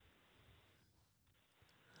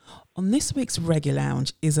On this week's Reggae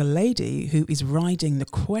Lounge is a lady who is riding the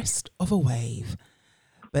crest of a wave.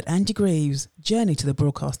 But Angie Greaves' journey to the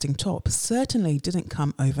broadcasting top certainly didn't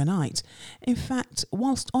come overnight. In fact,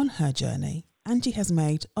 whilst on her journey, Angie has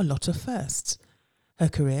made a lot of firsts. Her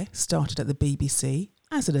career started at the BBC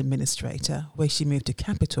as an administrator, where she moved to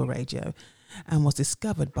Capital Radio and was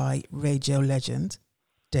discovered by radio legend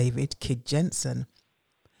David Kid Jensen.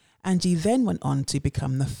 Angie then went on to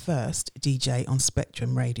become the first DJ on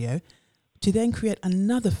Spectrum Radio, to then create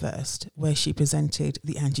another first where she presented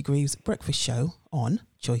the Angie Greaves Breakfast Show on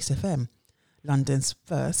Choice FM, London's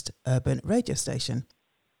first urban radio station.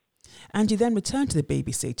 Angie then returned to the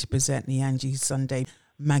BBC to present the Angie Sunday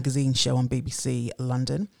magazine show on BBC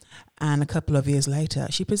London, and a couple of years later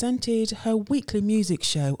she presented her weekly music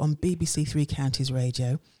show on BBC Three Counties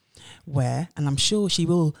Radio, where, and I'm sure she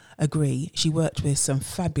will agree, she worked with some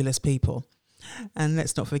fabulous people. And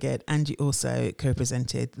let's not forget, Angie also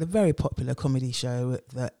co-presented the very popular comedy show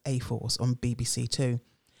The A-Force on BBC Two.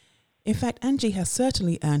 In fact, Angie has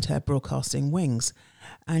certainly earned her broadcasting wings,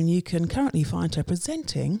 and you can currently find her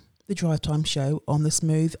presenting the Drive Time show on the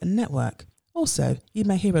Smooth Network. Also, you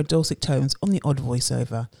may hear her dulcet tones on the odd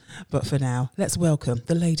voiceover. But for now, let's welcome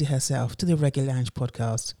the lady herself to the Reggae Lounge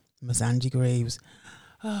podcast, Miss Angie Greaves.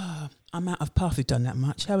 I'm out of path, you've done that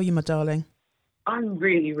much. How are you, my darling? I'm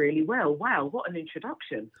really, really well. Wow, what an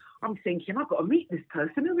introduction. I'm thinking, I've got to meet this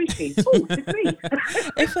person. Who is she? Oh, it's me.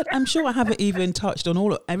 In fact, I'm sure I haven't even touched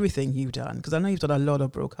on everything you've done, because I know you've done a lot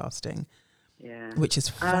of broadcasting, which is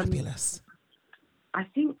fabulous. I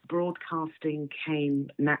think broadcasting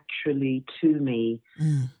came naturally to me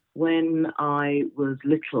when I was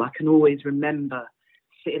little. I can always remember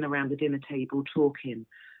sitting around the dinner table talking,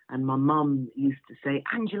 and my mum used to say,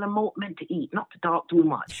 Angela, more meant to eat, not to talk too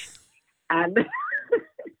much. And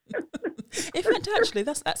in fact, actually,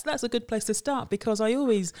 that's a good place to start, because I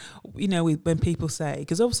always, when people say,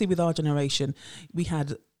 because obviously with our generation, we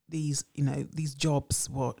had these jobs,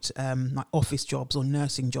 like office jobs or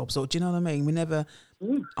nursing jobs, or do you know what I mean? We never,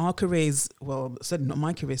 our careers, well, certainly not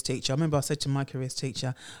my careers teacher. I remember I said to my careers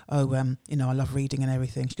teacher, I love reading and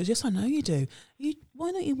everything. She goes, yes, I know you do.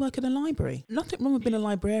 Why don't you work in a library? Nothing wrong with being a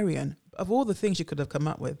librarian, of all the things you could have come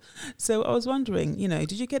up with. So I was wondering,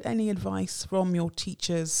 did you get any advice from your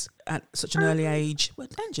teachers at such an early age? Well,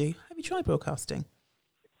 Angie, have you tried broadcasting?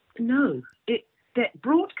 No, that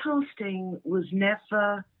broadcasting was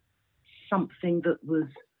never something that was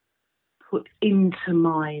put into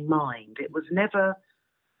my mind. It was never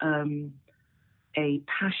a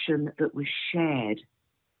passion that was shared.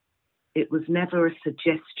 It was never a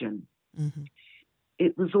suggestion. Mm-hmm.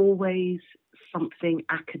 It was always something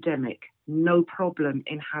academic. No problem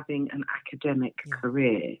in having an academic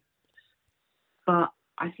career. But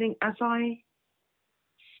I think as I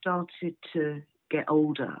started to get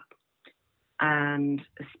older, and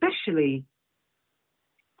especially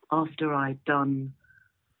after I'd done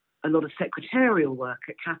a lot of secretarial work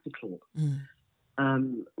at Capital,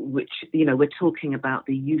 which, we're talking about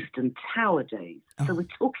the Euston Tower days. Oh. So we're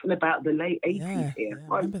talking about the late 80s here.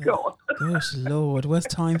 My God. Gosh, Lord, where's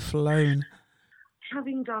time flown?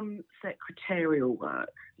 Having done secretarial work,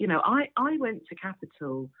 I went to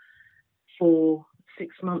Capital for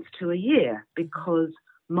 6 months to a year because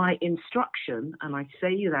my instruction, and I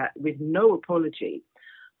say that with no apology,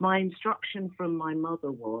 my instruction from my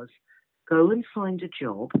mother was, go and find a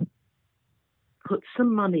job, put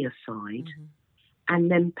some money aside, and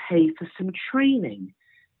then pay for some training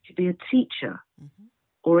to be a teacher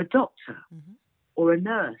or a doctor or a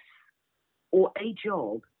nurse or a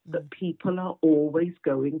job that people are always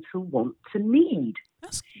going to want to need.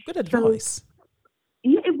 That's good advice. So,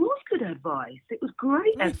 yeah, it was good advice. It was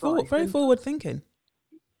great advice. Very forward thinking.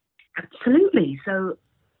 Absolutely. So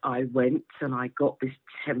I went and I got this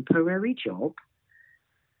temporary job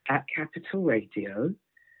at Capital Radio,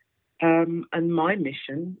 and my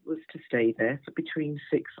mission was to stay there for between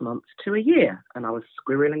 6 months to a year. And I was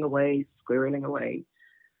squirreling away.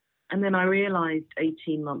 And then I realised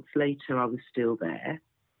 18 months later I was still there.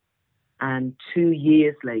 And 2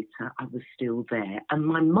 years later I was still there. And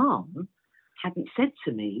my mum hadn't said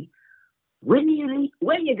to me, when you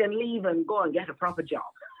going to leave and go and get a proper job?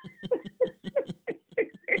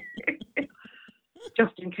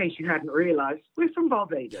 Just in case you hadn't realised, we're from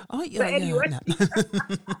Barbados. Oh, yeah, but anyway. No.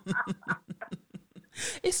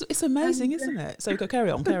 It's amazing, isn't it? So carry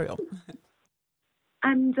on.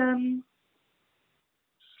 And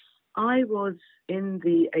I was in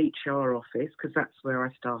the HR office, because that's where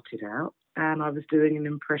I started out, and I was doing an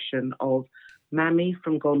impression of Mammy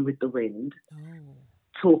from Gone with the Wind,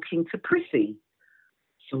 talking to Prissy.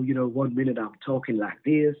 So, 1 minute I'm talking like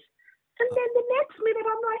this, and then the next minute,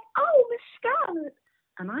 I'm like, oh, Miss Scarlett.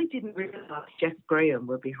 And I didn't realise Jeff Graham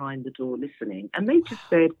were behind the door listening. And they just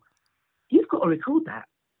said, you've got to record that.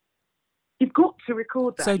 You've got to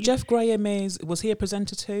record that. So Jeff Graham was he a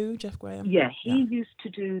presenter too, Jeff Graham? Yeah, he used to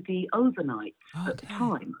do the overnights at the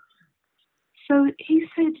time. So he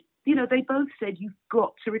said, they both said, you've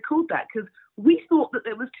got to record that, because we thought that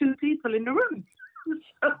there was 2 people in the room.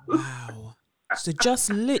 Wow. So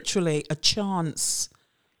just literally a chance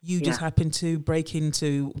you just happened to break in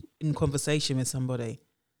conversation with somebody.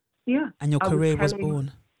 Yeah. And your career was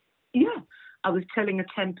born. Yeah. I was telling a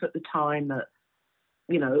temp at the time that,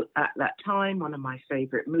 at that time, one of my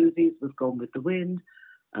favourite movies was Gone with the Wind,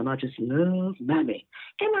 and I just love Mammy.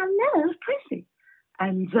 And I love Prissy.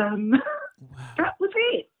 And that was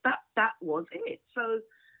it. That was it. So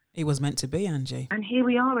it was meant to be, Angie. And here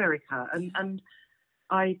we are, Erica. And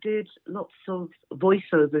I did lots of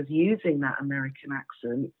voiceovers using that American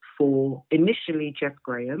accent for initially Jeff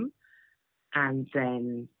Graham, and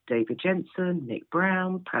then David Jensen, Nick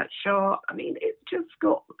Brown, Pat Sharp. I mean, it just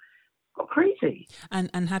got crazy.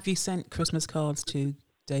 And have you sent Christmas cards to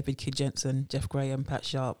David Kid Jensen, Jeff Graham, Pat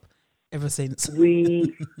Sharp ever since?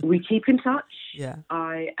 We keep in touch. Yeah.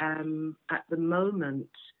 I am at the moment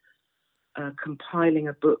compiling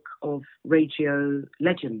a book of radio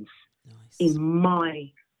legends. Nice. In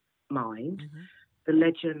my mind, the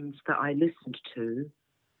legends that I listened to,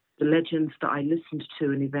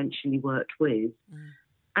 and eventually worked with,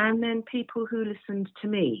 and then people who listened to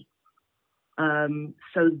me.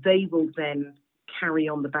 So they will then carry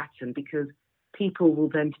on the baton, because people will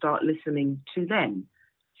then start listening to them.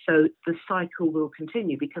 So the cycle will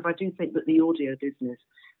continue, because I do think that the audio business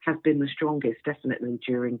has been the strongest, definitely,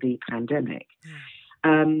 during the pandemic.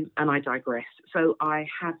 And I digress. So I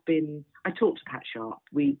talk to Pat Sharp.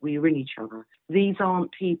 We ring each other. These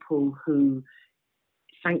aren't people who,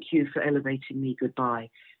 thank you for elevating me, goodbye.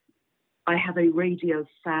 I have a radio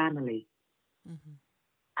family.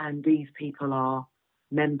 And these people are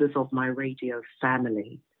members of my radio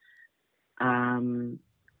family. And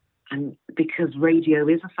because radio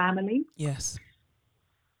is a family. Yes.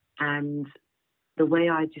 And the way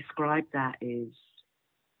I describe that is,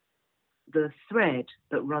 the thread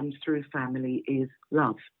that runs through family is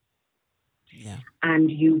love. Yeah. And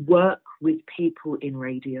you work with people in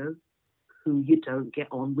radio who you don't get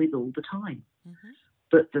on with all the time.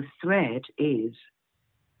 But the thread is,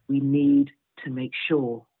 we need to make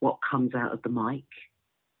sure what comes out of the mic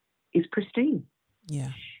is pristine.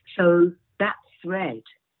 Yeah. So that thread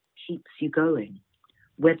keeps you going,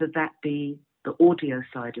 whether that be the audio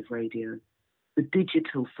side of radio, the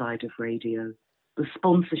digital side of radio, the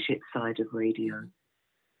sponsorship side of radio,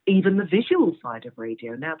 even the visual side of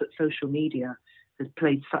radio, now that social media has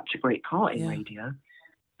played such a great part in radio.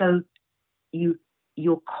 So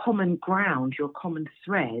your common ground, your common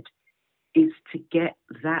thread is to get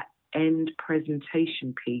that end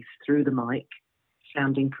presentation piece through the mic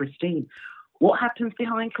sounding pristine. What happens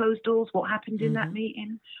behind closed doors? What happened in that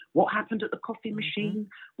meeting? What happened at the coffee machine?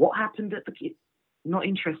 What happened at the... Not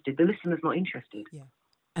interested. The listener's not interested. Yeah.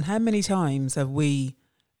 And how many times have we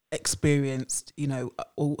experienced,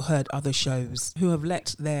 or heard other shows who have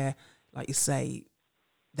let their, like you say,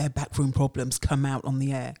 their backroom problems come out on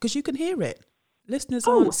the air? Because you can hear it. Listeners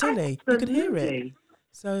aren't silly. Absolutely. You can hear it.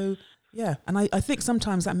 So, yeah. And I think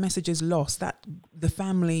sometimes that message is lost. That the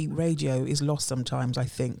family radio is lost sometimes, I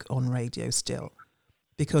think, on radio still.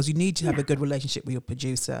 Because you need to have a good relationship with your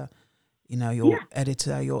producer, your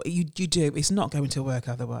editor, you do. It's not going to work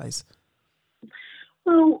otherwise.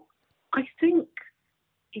 Well, I think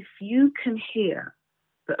if you can hear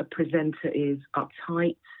that a presenter is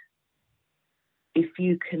uptight, if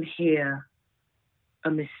you can hear a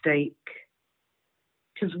mistake,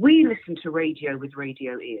 because we listen to radio with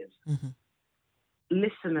radio ears.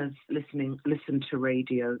 Listeners listen to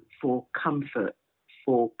radio for comfort,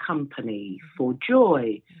 for company, for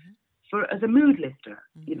joy, as a mood lifter,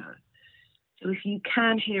 So if you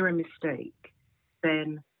can hear a mistake,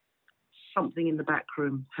 then something in the back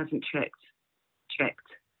room hasn't checked,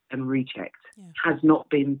 and rechecked. Has not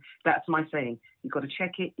been, that's my saying. You've got to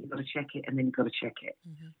check it, and then you've got to check it.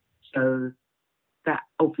 So that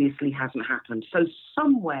obviously hasn't happened. So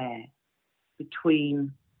somewhere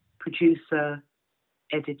between producer,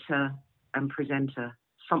 editor, and presenter,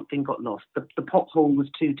 something got lost. The pothole was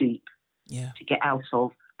too deep to get out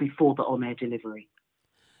of before the on-air delivery.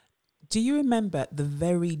 Do you remember the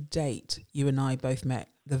very date you and I both met?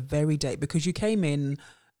 The very date, because you came in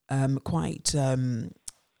quite...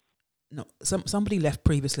 somebody left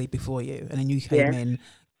previously before you, and then you came in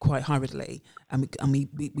quite hurriedly, and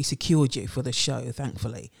we secured you for the show,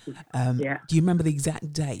 thankfully. Do you remember the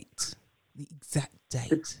exact date? The exact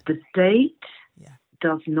date. The date Yeah.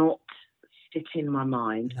 does not sit in my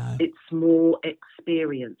mind. No. It's more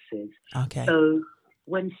experiences. Okay. So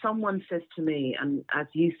when someone says to me, and as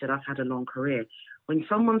you said, I've had a long career, when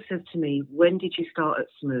someone says to me, when did you start at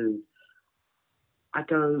Smooth? I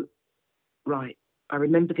go, right, I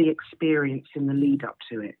remember the experience in the lead up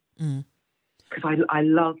to it. Because I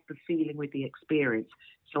love the feeling with the experience.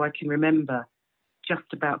 So I can remember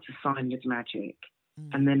just about to sign with Magic,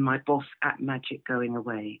 and then my boss at Magic going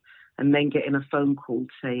away, and then getting a phone call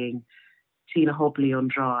saying, Tina Hobley on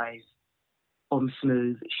Drive on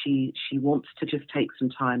Smooth. She wants to just take some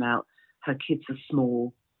time out. Her kids are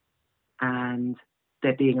small and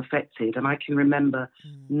they're being affected. And I can remember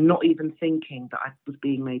not even thinking that I was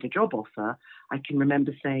being made a job offer. I can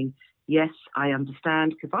remember saying, yes, I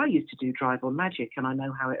understand, because I used to do Drive on Magic and I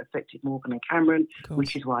know how it affected Morgan and Cameron,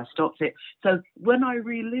 which is why I stopped it. So when I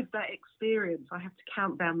relive that experience, I have to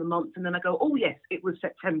count down the months and then I go, oh yes, it was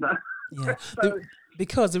September. Yeah. So,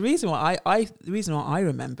 because the reason why I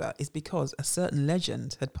remember is because a certain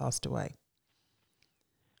legend had passed away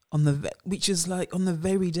which is like on the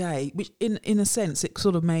very day, which in a sense it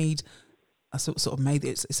sort of made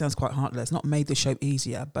it sounds quite heartless, not made the show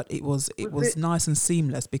easier, but it was nice and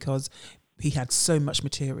seamless because he had so much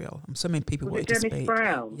material and so many people wanted to speak. Dennis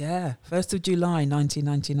Brown? Yeah, 1st of July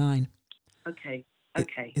 1999. Okay.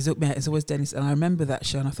 It's always Dennis, and I remember that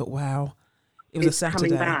show and I thought, wow. It was a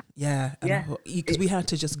Saturday. Coming back. Yeah. Because we had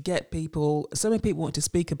to just get people, so many people wanted to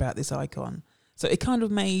speak about this icon. So it kind of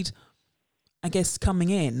made, I guess,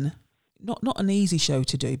 coming in, not an easy show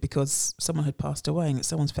to do because someone had passed away and it's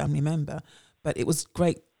someone's family member, but it was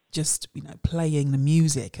great just, playing the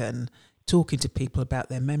music and talking to people about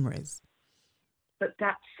their memories. But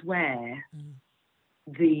that's where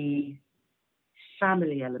the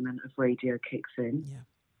family element of radio kicks in. Yeah.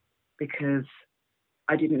 Because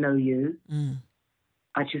I didn't know you.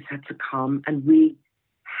 I just had to come and we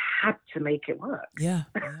had to make it work. Yeah.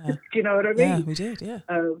 Do you know what I mean? Yeah, we did, yeah.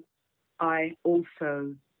 I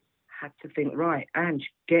also had to think, right, Ange,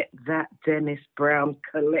 get that Dennis Brown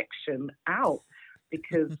collection out,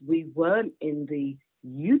 because we weren't in the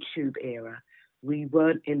YouTube era. We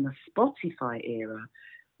weren't in the Spotify era.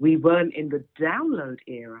 We weren't in the download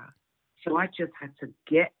era. So I just had to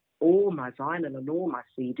get all my vinyl and all my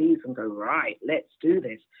CDs and go, right, let's do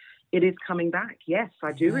this. It is coming back. Yes,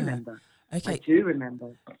 I do remember. Okay. I do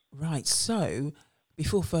remember. Right. So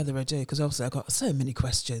before further ado, because obviously I've got so many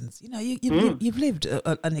questions. You've lived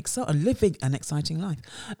an exciting life,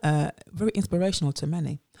 very inspirational to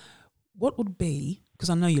many. What would be,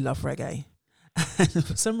 because I know you love reggae, and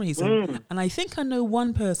for some reason, and I think I know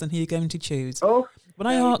one person who you're going to choose. When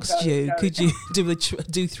I asked you, could you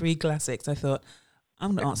do 3 classics, I thought,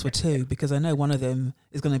 I'm going to ask for 2 because I know one of them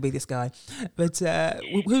is going to be this guy. But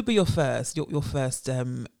who would be your first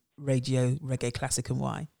radio reggae classic, and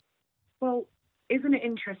why? Well, isn't it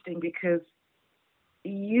interesting, because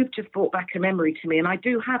you've just brought back a memory to me, and I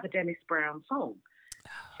do have a Dennis Brown song.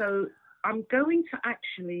 So I'm going to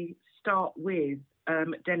actually start with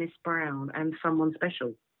Dennis Brown and Someone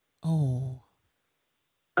Special.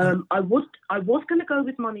 I was going to go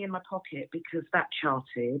with Money in My Pocket because that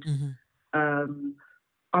charted.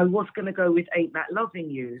 I was going to go with Ain't That Loving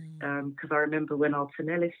You because I remember when Alton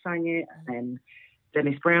Ellis sang it and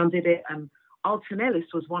Dennis Brown did it. And Alton Ellis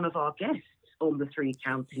was one of our guests on the 3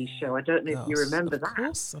 Counties show. I don't know if you remember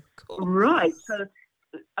that. Of course. Right. So,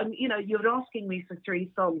 you're asking me for 3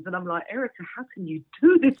 songs and I'm like, Erica, how can you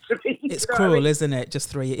do this to me? It's cruel, isn't it? Just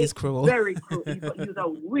 3. It is cruel. Very cruel. You're a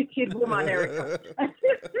wicked woman, Erica.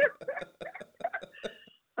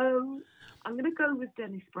 I'm going to go with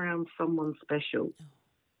Dennis Brown, Someone Special.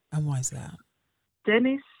 And why is that?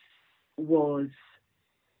 Dennis was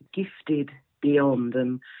gifted beyond,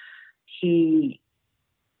 and he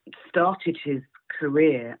started his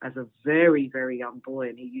career as a very, very young boy,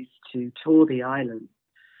 and he used to tour the island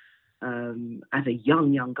as a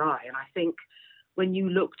young guy. And I think when you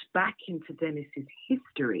looked back into Dennis's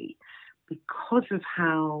history, because of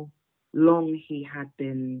how long he had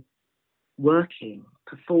been working,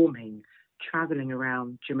 performing, traveling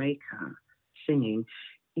around Jamaica, singing,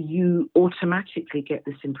 you automatically get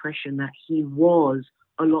this impression that he was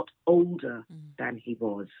a lot older than he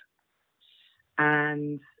was.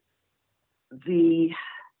 And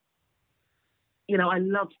I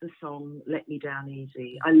loved the song Let Me Down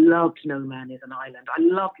Easy. I loved No Man Is an Island. I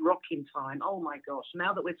loved Rockin' Time. Oh my gosh,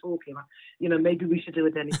 now that we're talking, maybe we should do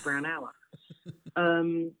a Dennis Brown hour.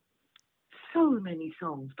 So many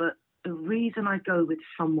songs, but the reason I go with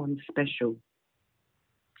Someone Special,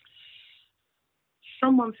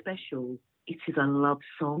 it is a love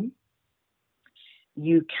song.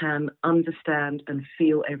 you can understand and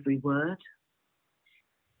feel every word.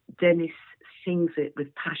 Dennis sings it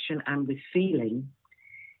with passion and with feeling.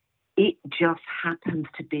 It just happens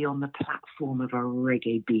to be on the platform of a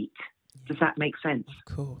reggae beat. Does that make sense?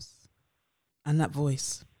 Of course. And that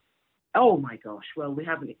voice. Oh my gosh. Well, we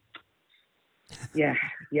haven't. Yeah.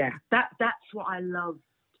 That's what I love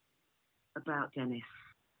about Dennis.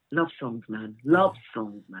 Love songs, man.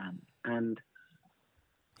 And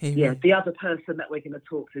the other person that we're going to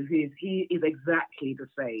talk to, he is exactly the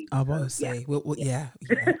same. I won't say. Well, yeah.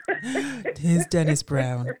 Here's Dennis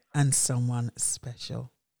Brown and Someone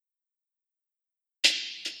Special.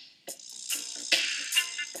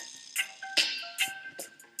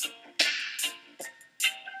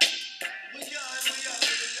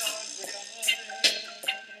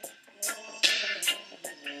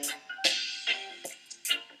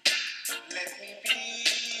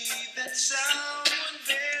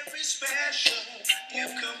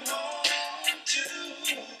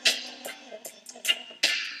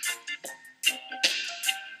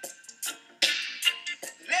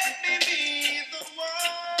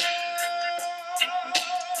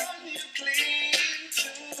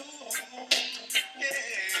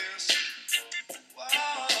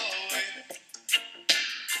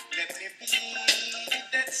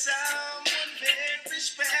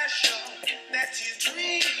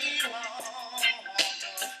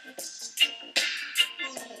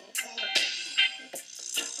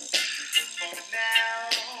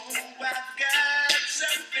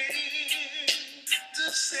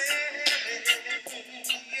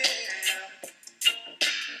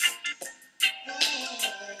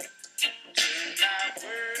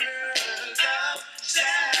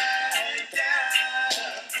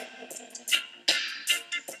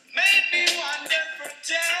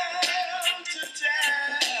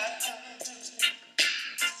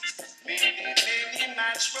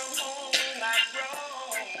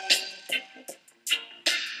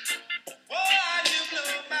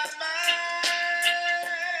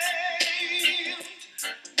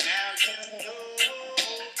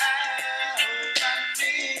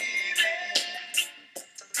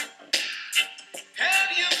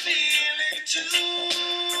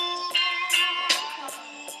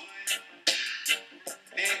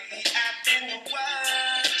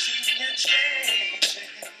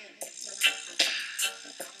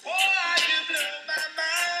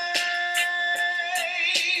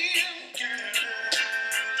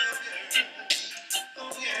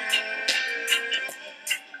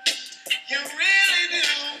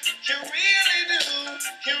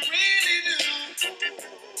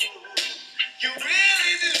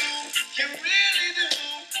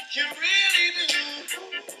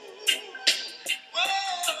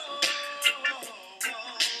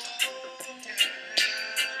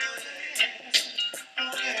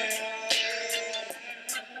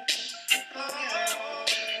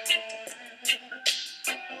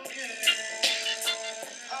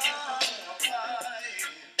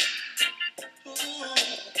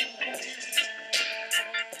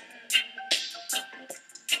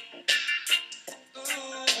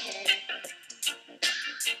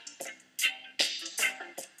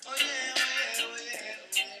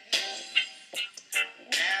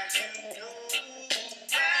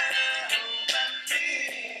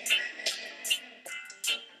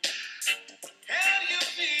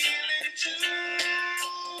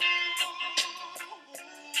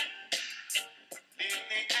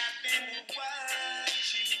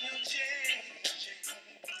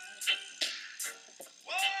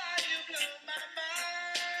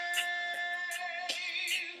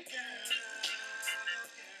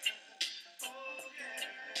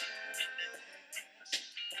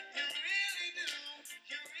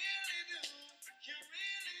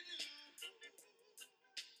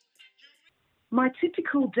 My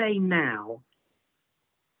typical day now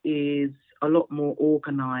is a lot more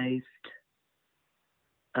organised,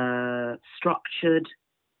 structured,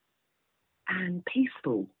 and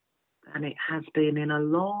peaceful than it has been in a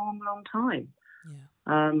long, long time.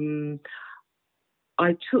 Yeah.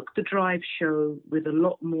 I took the drive show with a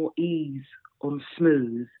lot more ease on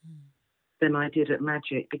Smooth than I did at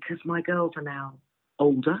Magic because my girls are now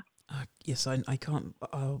older. Yes, I can't.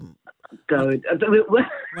 Go.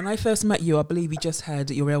 When I first met you, I believe you just had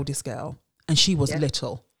your eldest girl, and she was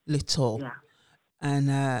little. Yeah.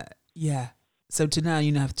 And so to now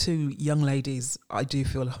you have two young ladies. I do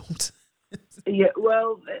feel old. Yeah,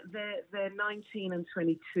 well, they're 19 and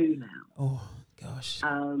 22 now. Oh gosh.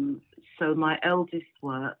 So my eldest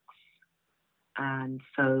works, and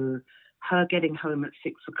so her getting home at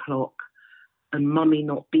 6 o'clock and mummy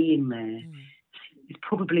not being there, is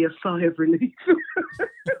probably a sigh of relief.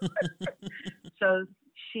 So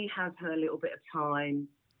she has her little bit of time,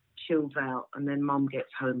 chills out, and then mum gets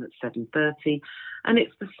home at 7:30. And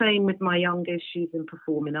it's the same with my youngest. She's in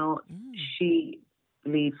performing arts. She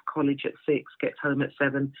leaves college at 6, gets home at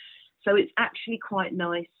 7. So it's actually quite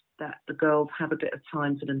nice that the girls have a bit of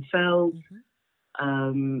time for themselves.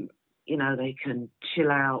 You know, they can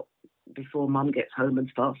chill out before mum gets home and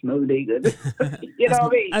starts moaning. And, you know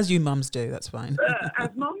what I mean? As you mums do, that's fine. As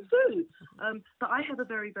mums do. But I have a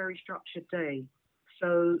very, very structured day.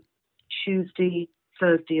 So Tuesday,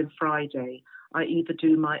 Thursday and Friday, I either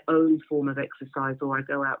do my own form of exercise or I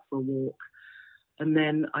go out for a walk. And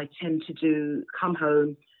then I tend to come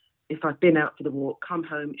home, if I've been out for the walk, come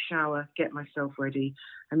home, shower, get myself ready.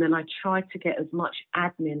 And then I try to get as much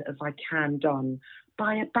admin as I can done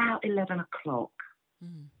by about 11 o'clock.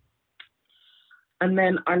 And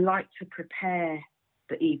then I like to prepare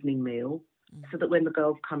the evening meal so that when the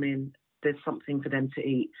girls come in, there's something for them to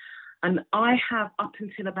eat. And I have up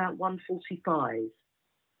until about 1:45.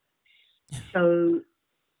 So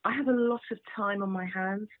I have a lot of time on my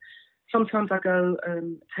hands. Sometimes I go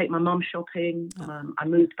take my mum shopping. I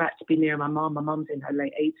moved back to be near my mum. My mum's in her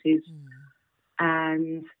late 80s.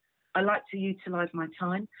 And I like to utilise my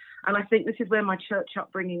time. And I think this is where my church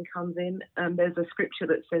upbringing comes in. There's a scripture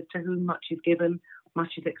that says, to whom much is given,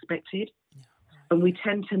 much is expected. And we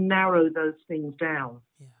tend to narrow those things down,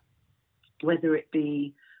 whether it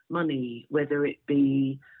be money, whether it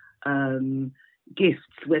be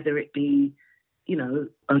gifts, whether it be, you know,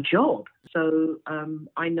 a job. So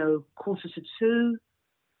I know 1:45,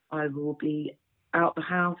 I will be out the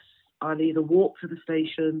house. I'll either walk to the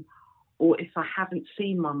station, or if I haven't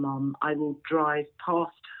seen my mum, I will drive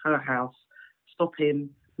past her house, stop in,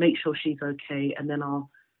 make sure she's okay, and then I'll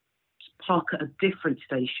park at a different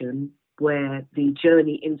station where the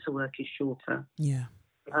journey into work is shorter.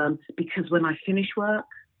 Because when I finish work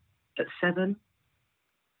at 7,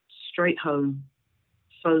 straight home,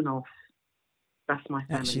 phone off, that's my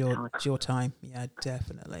family time. That's your time. Yeah,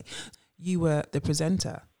 definitely. You were the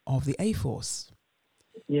presenter of the A-Force.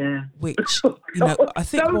 Yeah. Which, you know, I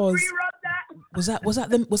think was that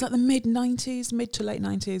the mid-90s, mid to late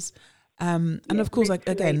 90s? And of course, like,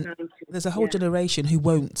 again, there's a whole generation who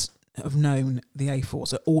won't have known the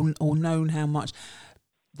A-Force or known how much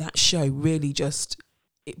that show really just,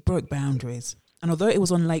 it broke boundaries. And although it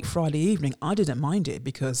was on late Friday evening, I didn't mind it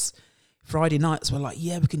because Friday nights were like,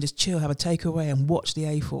 yeah, we can just chill, have a takeaway and watch the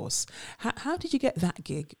A-Force. How did you get that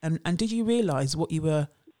gig? And did you realise what you were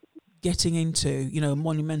getting into, you know,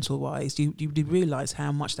 monumental wise? You did realise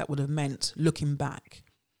how much that would have meant looking back?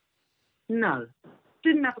 No,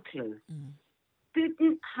 didn't have a clue.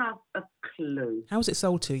 Didn't have a clue. How was it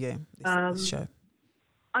sold to you, this show?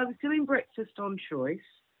 I was doing Breakfast on Choice.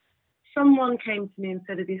 Someone came to me and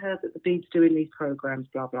said, have you heard that the Beat's doing these programmes,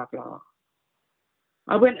 blah, blah, blah.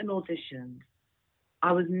 I went and auditioned.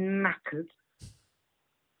 I was knackered.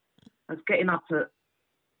 I was getting up at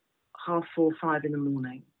 4:30, 5 in the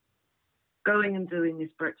morning, going and doing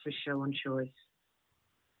this breakfast show on Choice.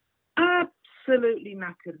 Absolutely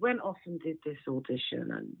knackered. Went off and did this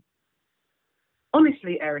audition. And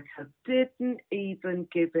honestly, Erica, didn't even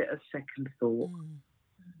give it a second thought.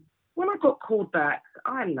 When I got called back,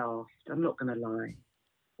 I laughed. I'm not going to lie.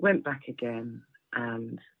 Went back again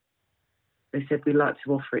and they said, we'd like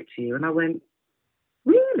to offer it to you. And I went,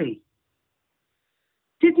 really?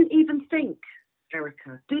 Didn't even think,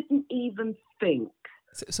 Erica. Didn't even think.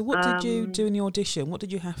 So what did you do in the audition? What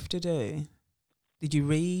did you have to do? Did you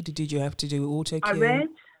read? Did you have to do auto cue?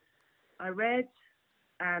 I read,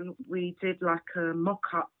 and we did like a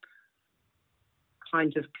mock-up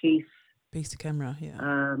kind of piece. Piece to camera,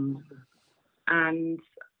 yeah. And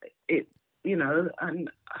it, you know, and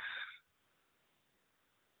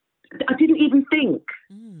I didn't even think.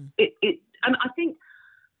 And I think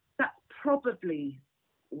that's probably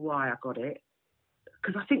why I got it.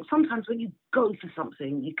 Because I think sometimes when you go for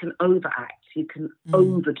something, you can overact, you can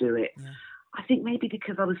overdo it. Yeah. I think maybe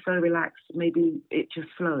because I was so relaxed, maybe it just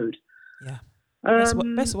flowed. Yeah.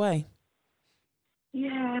 Best way.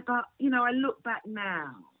 Yeah, but, you know, I look back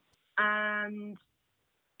now and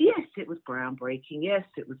yes, it was groundbreaking. Yes,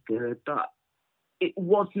 it was good, but it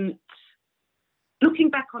wasn't. Looking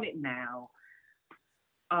back on it now,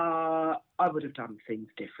 I would have done things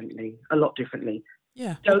differently, a lot differently.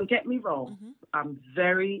 Yeah. Don't get me wrong. I'm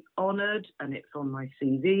very honoured and it's on my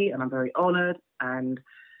CV and I'm very honoured and,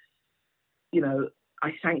 you know,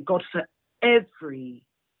 I thank God for every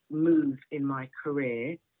move in my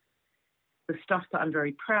career. The stuff that I'm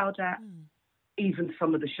very proud at, even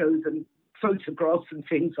some of the shows and photographs and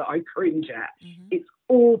things that I cringe at. Mm-hmm. It's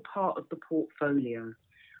all part of the portfolio.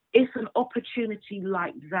 If an opportunity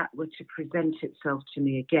like that were to present itself to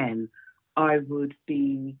me again, I would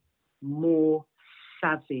be more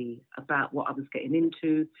savvy about what I was getting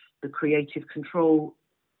into, the creative control,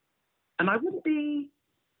 and I wouldn't be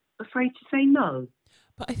afraid to say no.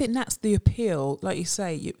 But I think that's the appeal. Like you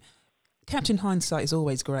say, Captain Hindsight is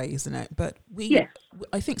always great, isn't it? But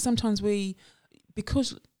I think sometimes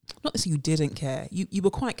because, not that you didn't care, you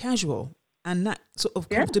were quite casual, and that sort of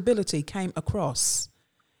comfortability came across.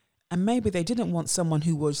 And maybe they didn't want someone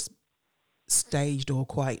who was staged or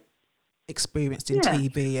quite experienced in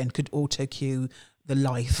TV and could auto cue the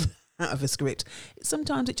life out of a script.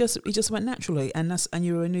 Sometimes it just went naturally, and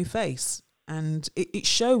you were a new face, and it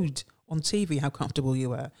showed on TV how comfortable you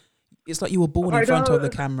were. It's like you were born in front of the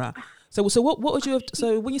camera. So what would you have?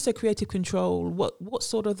 So when you say creative control, what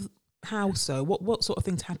sort of what sort of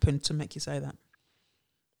things happened to make you say that?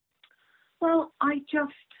 Well, I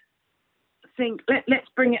just think let's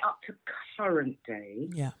bring it up to current day.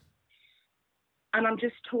 Yeah. And I'm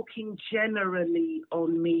just talking generally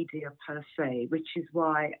on media per se, which is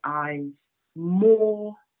why I've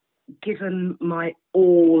more given my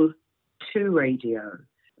all to radio.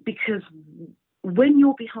 Because when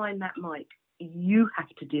you're behind that mic, you have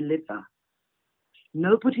to deliver.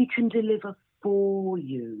 Nobody can deliver for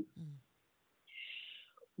you. Mm.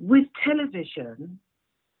 With television,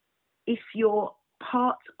 if you're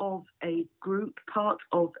part of a group, part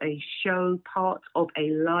of a show, part of a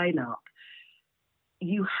lineup,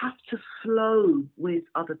 you have to flow with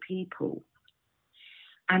other people.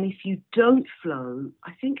 And if you don't flow,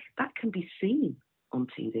 I think that can be seen on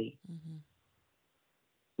TV. Mm-hmm.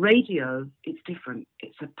 Radio, it's different.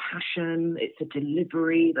 It's a passion. It's a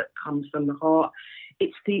delivery that comes from the heart.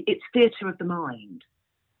 It's theatre of the mind.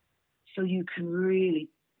 So you can really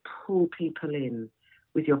pull people in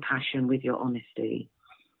with your passion, with your honesty.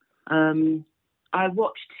 I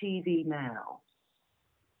watch TV now,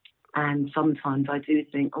 and sometimes I do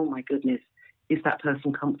think, oh my goodness, is that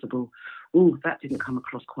person comfortable? Oh, that didn't come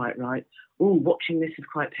across quite right. Oh, watching this is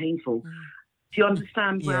quite painful. Mm. Do you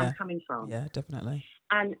understand where I'm coming from? Yeah, definitely.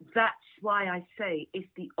 And that's why I say if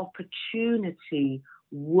the opportunity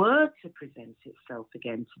were to present itself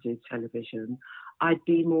again to do television, I'd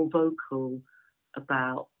be more vocal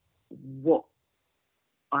about what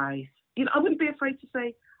I wouldn't be afraid to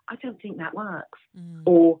say, I don't think that works. Mm.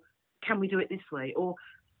 Or can we do it this way? Or,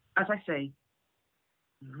 as I say,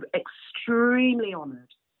 extremely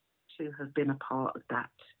honoured to have been a part of that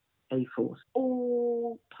A-Force.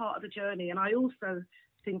 All part of the journey. And I also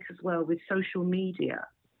think as well with social media.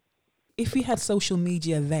 If you had social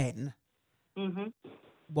media then, mm-hmm.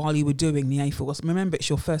 while you were doing the A-Force, remember it's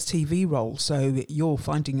your first TV role, so you're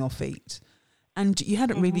finding your feet. And you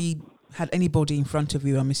hadn't mm-hmm. really had anybody in front of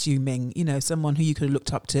you, I'm assuming, someone who you could have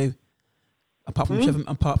looked up to, apart from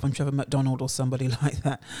Trevor McDonald or somebody like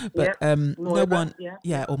that. But Moira, no one,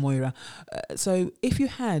 or Moira. So if you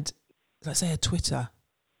had, let's say, a Twitter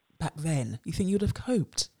back then, you think you'd have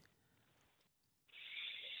coped?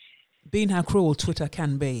 Being how cruel Twitter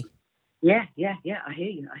can be. Yeah, I hear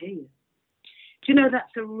you. Do you know,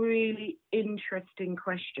 that's a really interesting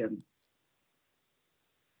question.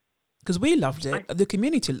 Because we loved it.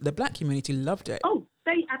 The black community loved it. Oh,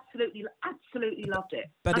 they absolutely loved it.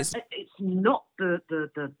 But it's not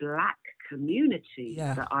the black community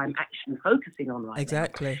that I'm actually focusing on right now.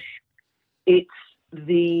 Exactly. It's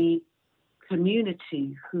the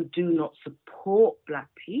community who do not support black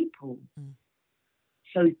people. Mm.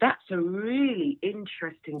 So that's a really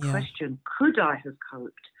interesting question. Could I have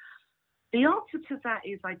coped? The answer to that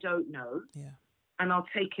is I don't know. Yeah. And I'll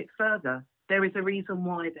take it further. There is a reason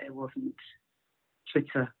why there wasn't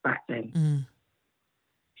Twitter back then. Mm.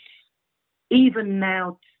 Even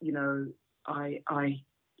now, I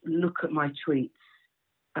look at my tweets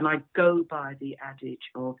and I go by the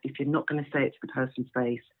adage of if you're not going to say it to the person's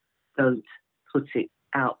face, don't put it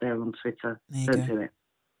out there on Twitter. Don't do it.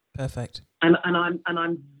 Perfect. And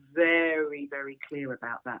I'm very, very clear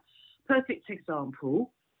about that. Perfect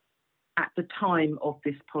example. At the time of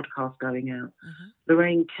this podcast going out, mm-hmm.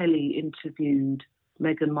 Lorraine Kelly interviewed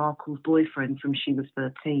Meghan Markle's boyfriend from she was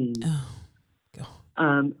 13. Oh,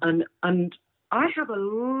 God. And I have a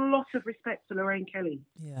lot of respect for Lorraine Kelly.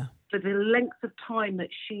 Yeah. For the length of time that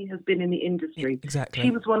she has been in the industry. Exactly.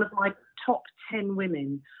 She was one of my top 10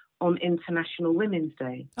 women on International Women's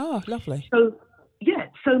Day. Oh, lovely.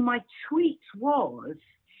 So my tweet was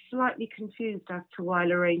slightly confused as to why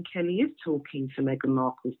Lorraine Kelly is talking to Meghan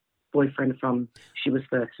Markle's boyfriend from she was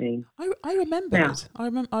 13. I remember it. I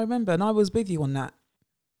remember, and I was with you on that.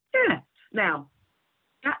 Yeah. Now,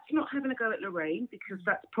 That's not having a go at Lorraine, because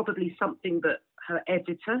that's probably something that her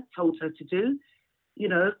editor told her to do. You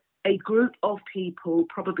know, a group of people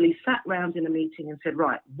probably sat round in a meeting and said,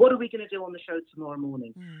 right, what are we going to do on the show tomorrow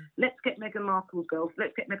morning? Let's get Meghan Markle's girls,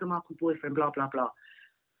 let's get Meghan Markle's boyfriend, blah, blah, blah.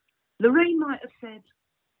 Lorraine might have said,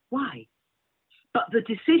 why? But the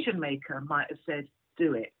decision maker might have said,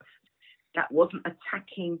 do it. That wasn't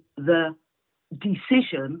attacking the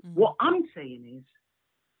decision. What I'm saying is,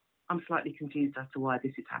 I'm slightly confused as to why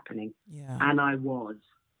this is happening. Yeah. And I was.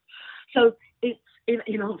 So it's, in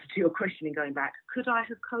answer to your question and going back, could I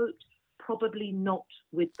have coped? Probably not,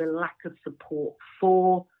 with the lack of support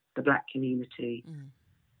for the black community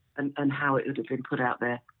and how it would have been put out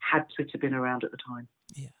there had Twitter been around at the time.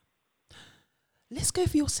 Yeah. Let's go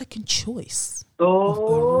for your second choice of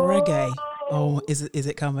reggae. Oh, is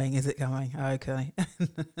it coming? Is it coming? Okay.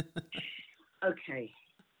 Okay.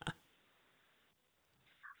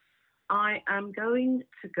 I am going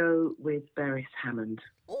to go with Beres Hammond.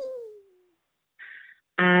 Ooh.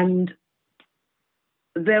 And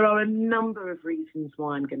there are a number of reasons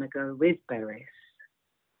why I'm going to go with Beres.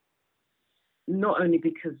 Not only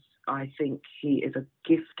because I think he is a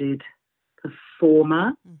gifted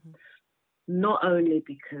performer, not only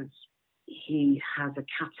because he has a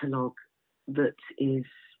catalogue that is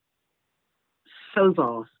so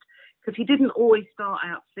vast, because he didn't always start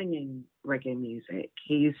out singing reggae music.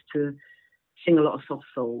 He used to sing a lot of soft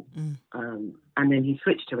soul, and then he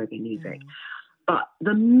switched to reggae music. But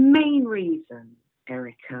the main reason,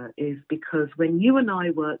 Erica, is because when you and I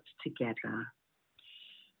worked together,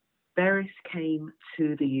 Beres came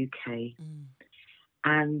to the UK,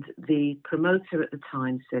 and the promoter at the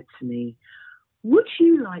time said to me, would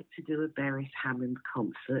you like to do a Beres Hammond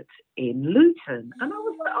concert in Luton? And I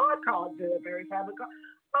was like, I can't do a Beres Hammond concert.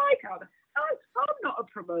 I can't. I'm not a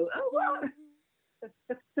promoter.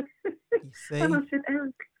 You see? And I said,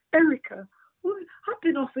 Erica, I've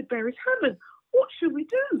been offered Beres Hammond. What should we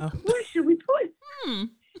do? Oh. Where should we put it?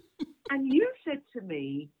 And you said to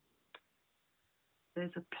me,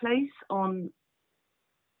 there's a place on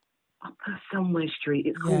Upper Somewhere Street.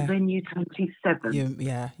 It's called Venue 27.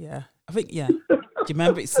 Yeah. I think, yeah. Do you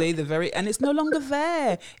remember it? See, and it's no longer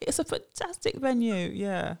there. It's a fantastic venue.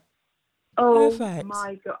 Yeah. Oh, perfect.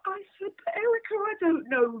 My God. I said, but Erica, I don't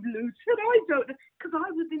know Luton. I don't know. Because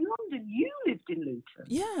I was in London. You lived in Luton.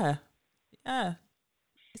 Yeah.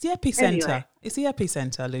 It's the epicentre. Anyway. It's the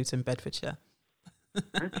epicentre, Luton, Bedfordshire.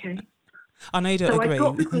 Okay. I know you don't agree.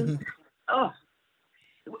 No,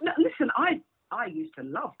 listen, I used to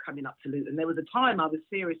love coming up to Luton. There was a time I was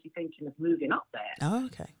seriously thinking of moving up there. Oh,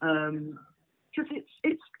 okay. Because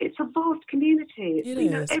it's a vast community. It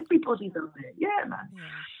is. Know, everybody's up there. Yeah, man. Yeah.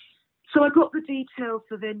 So I got the details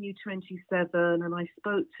for Venue 27, and I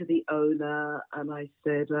spoke to the owner, and I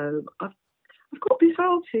said, I've got this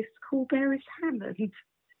artist called Beres Hammond.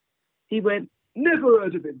 He went, never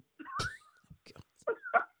heard of him.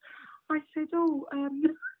 I said,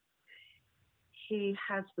 he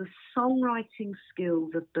has the songwriting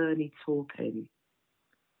skills of Bernie Taupin,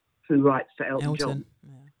 who writes for Elton John.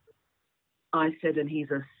 Yeah. I said, and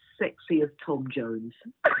he's as sexy as Tom Jones.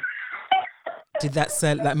 Did that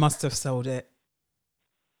sell? That must have sold it.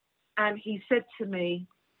 And he said to me,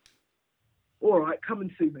 all right, come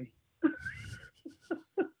and see me.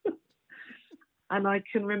 And I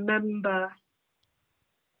can remember,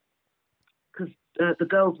 because the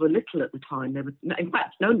girls were little at the time. They were, in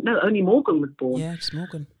fact, no, only Morgan was born. Yeah, just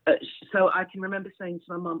Morgan. So I can remember saying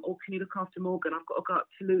to my mum, can you look after Morgan? I've got to go up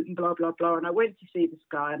to Luton, blah, blah, blah. And I went to see this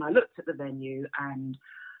guy, and I looked at the venue, and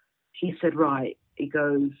he said, right, he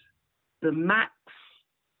goes, the max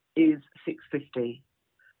is 650.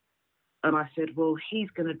 And I said, well, he's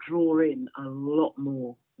going to draw in a lot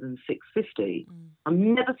more than 650. I'll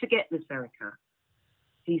never forget this, Erica.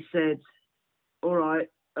 He said, all right,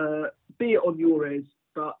 be it on your head,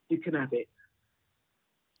 but you can have it.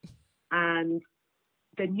 And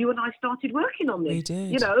then you and I started working on this. We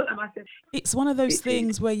did. You know, and I said... It's one of those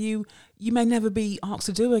things where you may never be asked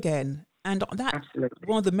to do again. And that, absolutely.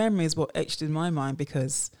 One of the memories what etched in my mind,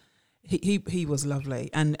 because he was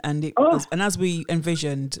lovely. And it was, and as we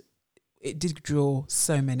envisioned, it did draw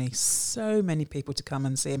so many people to come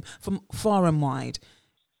and see him from far and wide.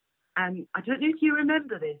 And I don't know if you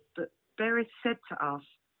remember this, but Beres said to us,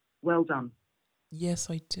 well done. Yes,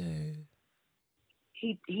 I do.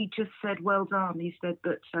 He just said, well done. He said,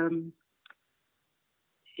 but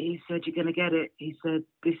he said, you're going to get it. He said,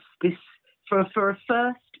 this for a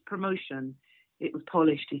first promotion, it was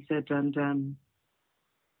polished. He said, and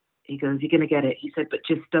he goes, you're going to get it. He said, but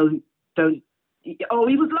just don't. Oh,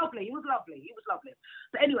 he was lovely.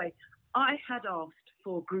 So anyway, I had asked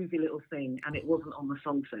for Groovy Little Thing and it wasn't on the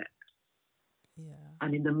song set. Yeah.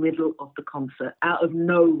 And in the middle of the concert, out of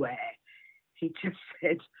nowhere, he just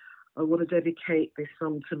said, I want to dedicate this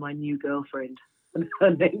song to my new girlfriend. And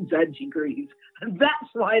her name's Angie Greaves. And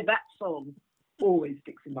that's why that song always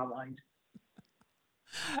sticks in my mind.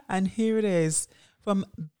 And here it is, from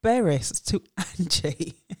Beres to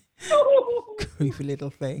Angie. Groovy Little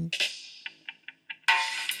Thing.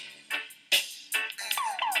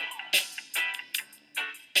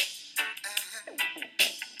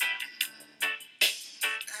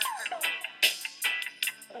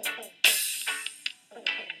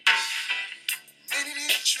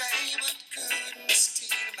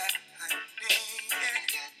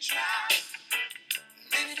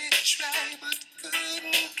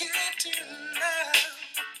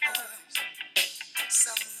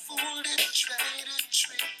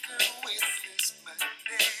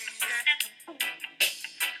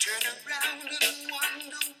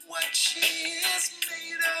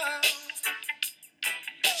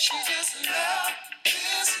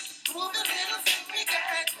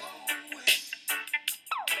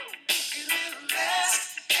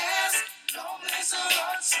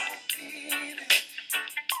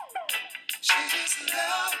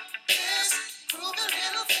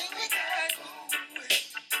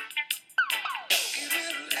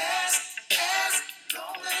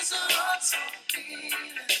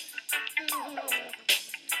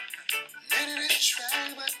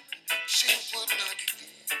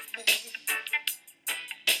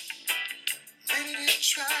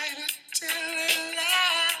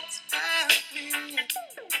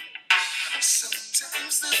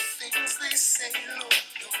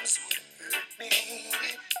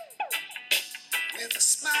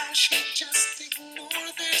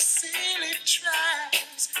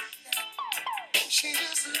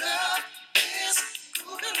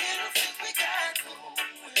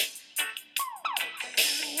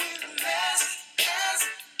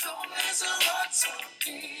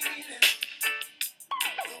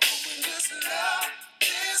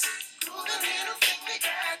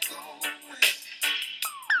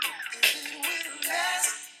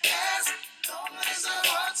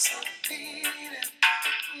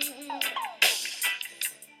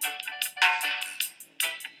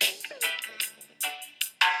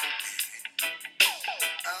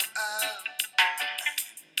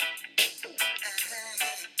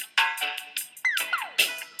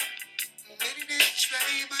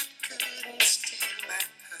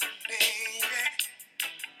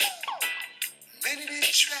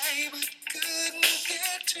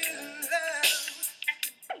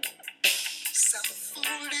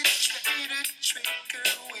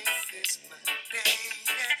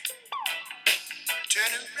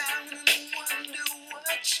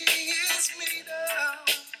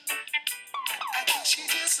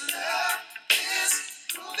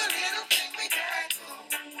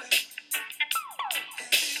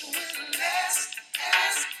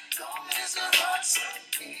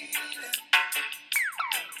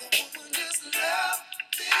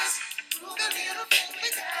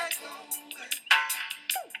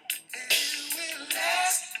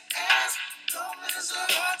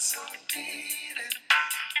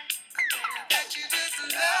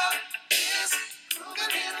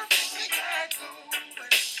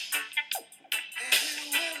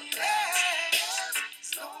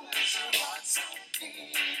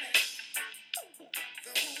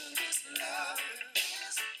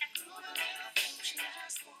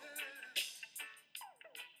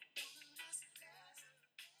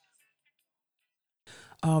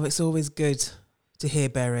 Oh, it's always good to hear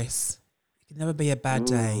Beres. It can never be a bad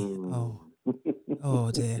day.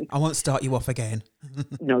 Oh dear. I won't start you off again.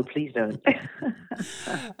 No, please don't.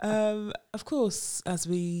 Of course, as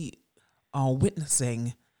we are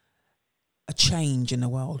witnessing a change in the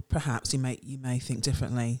world, perhaps you may think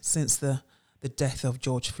differently since the death of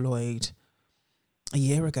George Floyd a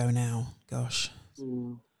year ago now. Gosh.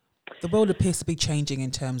 The world appears to be changing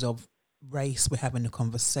in terms of race. We're having a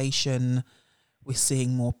conversation. We're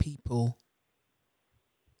seeing more people,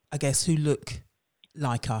 I guess, who look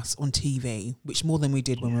like us on TV, which more than we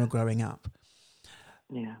did when we were growing up.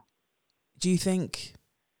 Yeah. What do you think?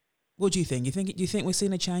 Do you think we're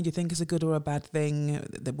seeing a change? Do you think it's a good or a bad thing?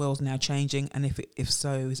 The world's now changing, and if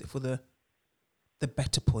so, is it for the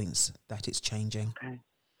better points that it's changing? Okay.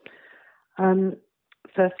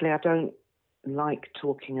 Firstly, I don't like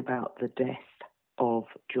talking about the death of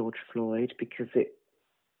George Floyd because it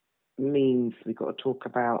means we've got to talk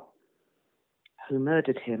about who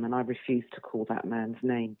murdered him, and I refuse to call that man's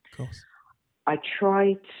name. Of course. I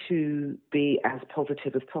try to be as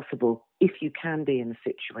positive as possible, if you can be in a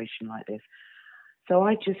situation like this. So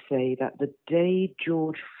I just say that the day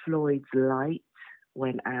George Floyd's light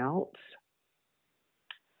went out,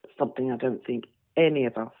 something I don't think any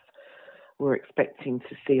of us were expecting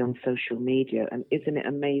to see on social media. And isn't it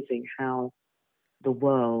amazing how the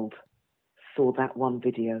world saw that one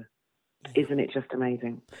video? Yeah. Isn't it just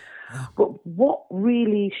amazing? Yeah. But what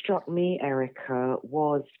really struck me, Erica,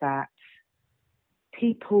 was that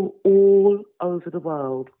people all over the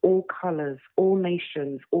world, all colours, all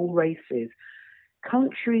nations, all races,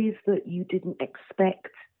 countries that you didn't expect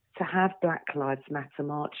to have Black Lives Matter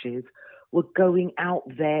marches were going out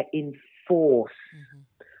there in force.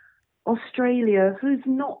 Mm-hmm. Australia, who's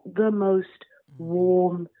not the most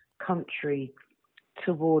warm country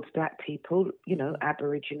towards Black people, you know,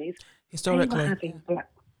 Aborigines, historically, they were having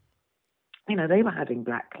they were having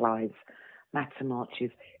Black Lives Matter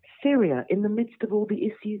marches. Syria, in the midst of all the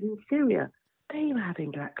issues in Syria, they were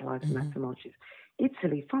having Black Lives Matter marches.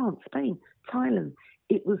 Italy, France, Spain, Thailand.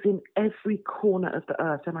 It was in every corner of the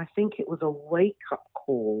earth. And I think it was a wake-up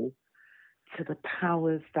call to the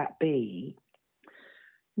powers that be,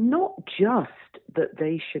 not just that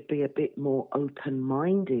they should be a bit more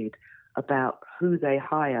open-minded about who they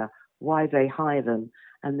hire, why they hire them,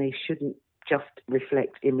 and they shouldn't just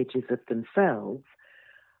reflect images of themselves.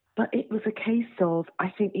 But it was a case of, I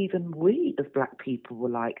think even we as Black people were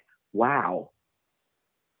like, wow,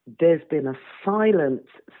 there's been a silent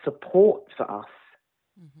support for us.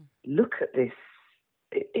 Mm-hmm. Look at this.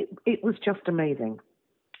 It was just amazing.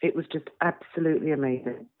 It was just absolutely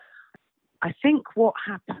amazing. I think what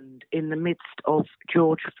happened in the midst of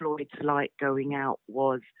George Floyd's light going out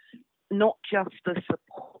was not just the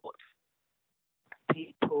support for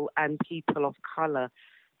people and people of colour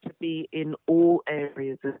to be in all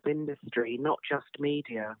areas of industry, not just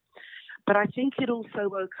media. But I think it also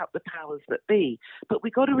woke up the powers that be. But we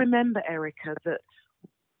got to remember, Erica, that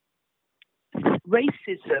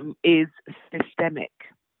racism is systemic.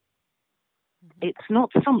 Mm-hmm. It's not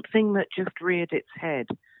something that just reared its head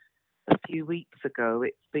a few weeks ago.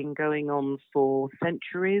 It's been going on for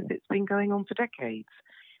centuries. It's been going on for decades.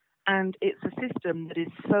 And it's a system that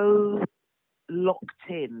is so locked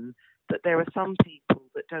in that there are some people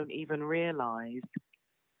that don't even realise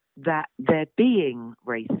that they're being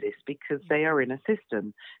racist because they are in a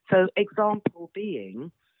system. So example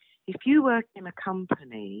being, if you work in a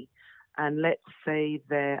company and let's say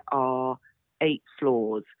there are 8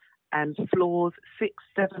 floors and floors 6,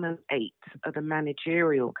 7 and 8 are the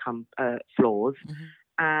managerial floors, mm-hmm.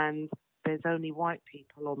 and there's only white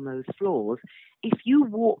people on those floors, if you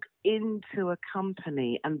walk into a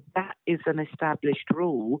company and that is an established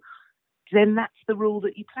rule, then that's the rule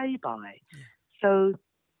that you play by. Yeah. So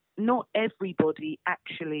not everybody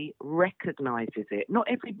actually recognizes it. Not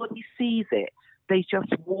everybody sees it. They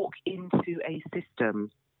just walk into a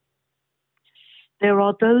system. There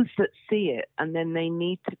are those that see it and then they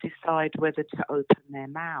need to decide whether to open their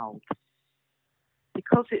mouths.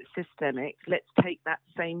 Because it's systemic, let's take that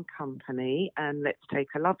same company and let's take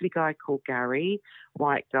a lovely guy called Gary,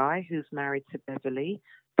 white guy who's married to Beverly,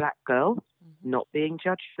 black girl, mm-hmm. not being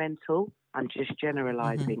judgmental, I'm just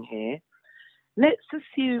generalizing mm-hmm. here. Let's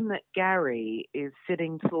assume that Gary is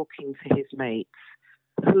sitting talking to his mates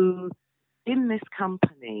who in this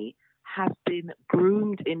company have been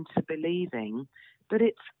groomed into believing that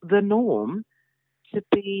it's the norm to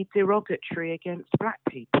be derogatory against black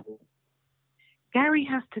people. Gary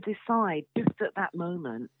has to decide just at that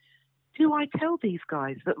moment, do I tell these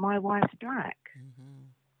guys that my wife's black?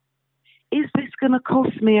 Mm-hmm. Is this going to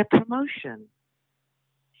cost me a promotion?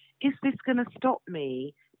 Is this going to stop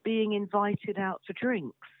me being invited out for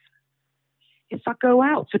drinks? If I go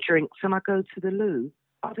out for drinks and I go to the loo,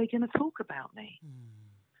 are they going to talk about me? Mm.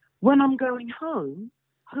 When I'm going home,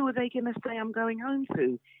 who are they going to say I'm going home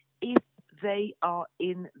to? If they are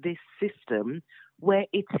in this system where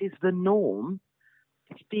it is the norm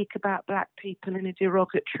to speak about black people in a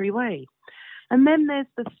derogatory way. And then there's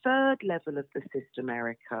the third level of the system,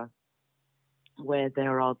 Erica, where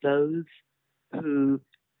there are those who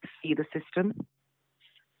see the system,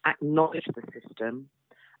 acknowledge the system,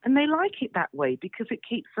 and they like it that way because it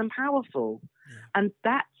keeps them powerful. Yeah. And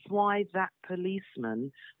that's why that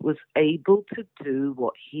policeman was able to do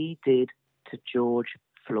what he did to George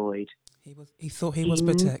Floyd. He thought he was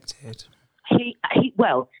protected.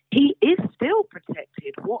 He is still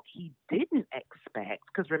protected. What he didn't expect,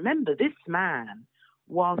 because remember, this man,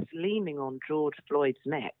 whilst leaning on George Floyd's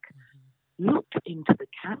neck, mm-hmm. looked into the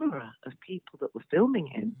camera of people that were filming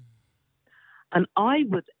him. Mm-hmm. And I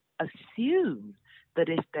would assume that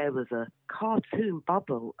if there was a cartoon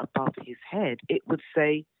bubble above his head, it would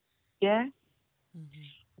say, yeah. Mm-hmm.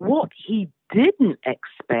 What he didn't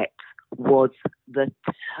expect was the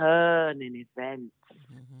turn in events.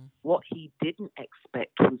 Mm-hmm. What he didn't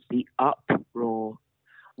expect was the uproar.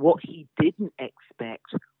 What he didn't expect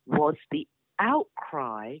was the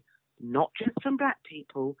outcry, not just from black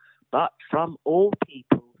people, but from all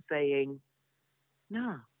people saying,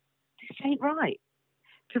 no, this ain't right.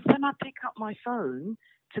 Because when I pick up my phone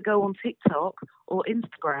to go on TikTok or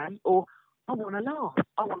Instagram, or I want to laugh,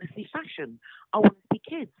 I want to see fashion, I want to see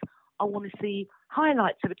kids, I want to see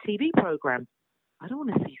highlights of a TV program. I don't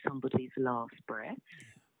want to see somebody's last breath.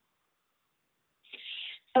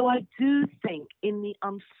 So I do think in the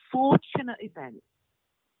unfortunate event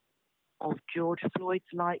of George Floyd's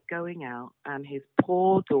light going out and his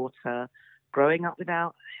poor daughter growing up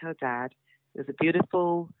without her dad, there's a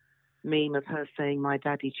beautiful meme of her saying, my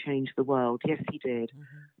daddy changed the world. Yes, he did.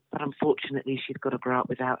 Mm-hmm. But unfortunately, she's got to grow up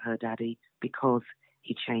without her daddy because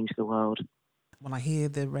he changed the world. When I hear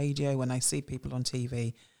the radio, when I see people on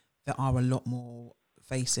TV, there are a lot more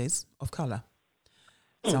faces of colour.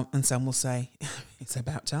 And some will say, it's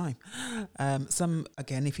about time. Some,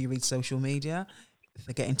 again, if you read social media, if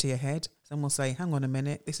they get into your head, some will say, hang on a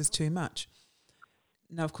minute, this is too much.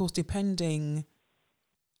 Now, of course, depending,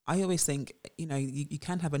 I always think, you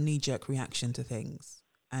can have a knee-jerk reaction to things.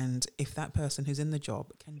 And if that person who's in the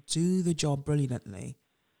job can do the job brilliantly,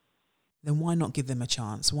 then why not give them a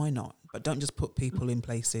chance? Why not? But don't just put people in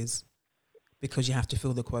places because you have to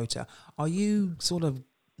fill the quota. Are you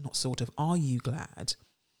are you glad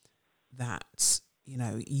that,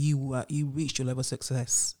 you reached your level of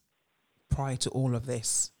success prior to all of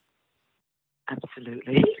this?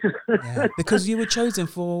 Absolutely. Yeah, because you were chosen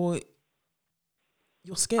for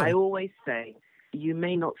your skill. I always say, you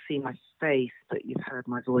may not see my face, but you've heard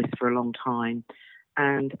my voice for a long time.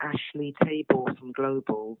 And Ashley Tabor from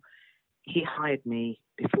Global, he hired me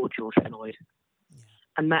before George Floyd. Yeah.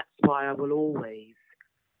 And that's why I will always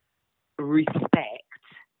respect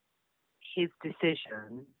his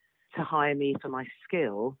decision to hire me for my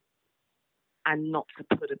skill and not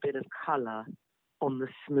to put a bit of colour on the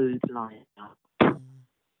smooth line.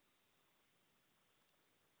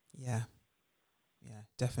 Yeah,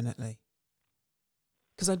 definitely.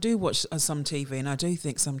 Because I do watch some TV and I do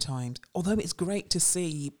think sometimes, although it's great to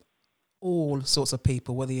see all sorts of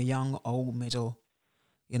people, whether you're young, old, middle,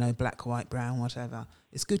 black, white, brown, whatever,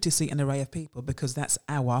 it's good to see an array of people because that's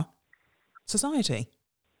our society.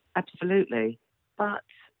 Absolutely. But,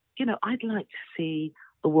 I'd like to see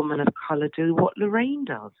a woman of colour do what Lorraine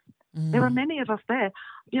does. There are many of us there.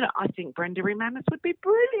 I think Brenda Emanis would be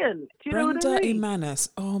brilliant. Do you know what I mean? Emanis.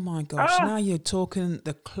 Oh, my gosh. Now you're talking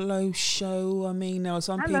the close show. I mean, there are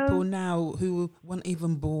some people now who weren't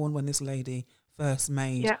even born when this lady first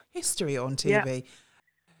made history on TV. Yeah. Do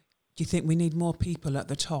you think we need more people at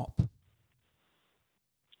the top?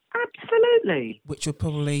 Absolutely. Which would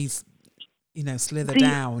probably, slither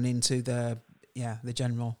down into the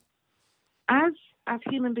general. As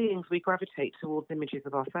human beings, we gravitate towards images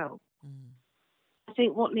of ourselves. I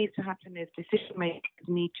think what needs to happen is decision makers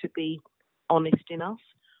need to be honest enough.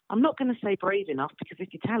 I'm not going to say brave enough because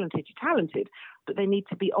if you're talented, you're talented. But they need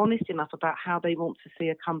to be honest enough about how they want to see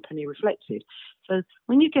a company reflected. So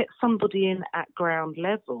when you get somebody in at ground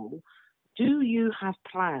level, do you have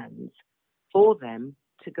plans for them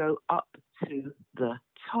to go up to the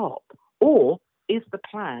top? Or is the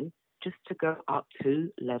plan just to go up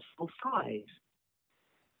to level 5?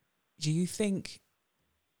 Do you think,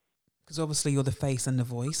 because obviously you're the face and the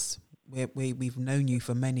voice, we've known you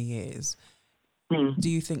for many years, do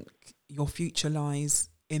you think your future lies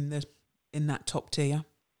in that top tier,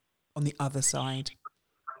 on the other side?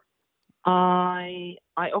 I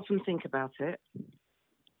often think about it.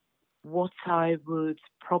 What I would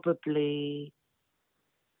probably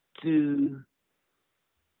do,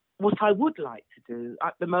 what I would like to do,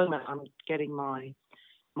 at the moment I'm getting my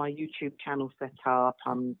YouTube channel set up,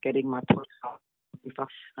 I'm getting my podcast and stuff.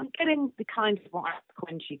 I'm getting the kind of what I call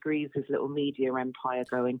Angie Greaves' little media empire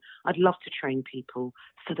going. I'd love to train people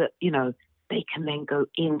so that, they can then go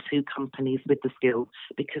into companies with the skills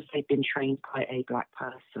because they've been trained by a black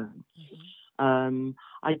person.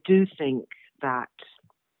 I do think that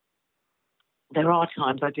there are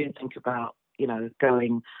times I do think about,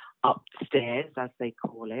 going upstairs, as they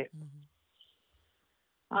call it.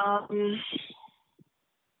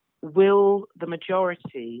 Will the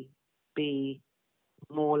majority be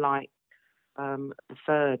more like the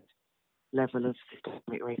third level of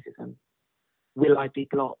systemic racism? Will I be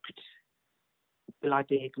blocked? Will I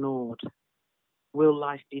be ignored? Will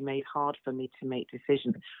life be made hard for me to make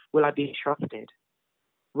decisions? Will I be trusted?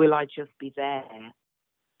 Will I just be there,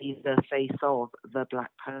 be the face of the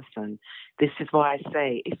black person? This is why I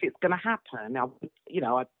say, if it's going to happen,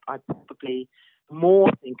 I probably more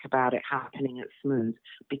think about it happening at Smooth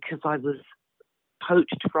because I was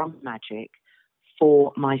poached from Magic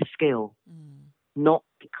for my skill, not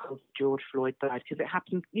because George Floyd died, because it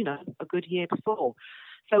happened, a good year before.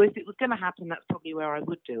 So if it was going to happen, that's probably where I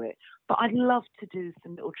would do it. But I'd love to do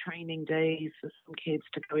some little training days for some kids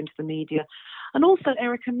to go into the media. And also,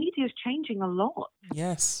 Erica, media is changing a lot.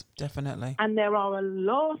 Yes, definitely. And there are a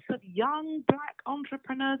lot of young black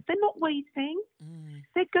entrepreneurs. They're not waiting.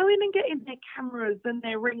 They're going and getting their cameras and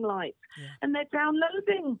their ring lights, and they're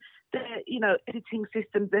downloading their, editing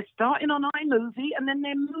systems. They're starting on iMovie, and then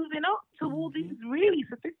they're moving up to all these really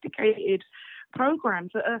sophisticated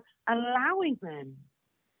programs that are allowing them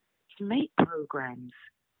to make programs,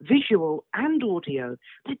 visual and audio.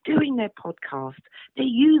 They're doing their podcast. They're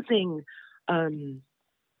using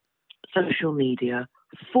social media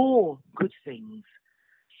for good things.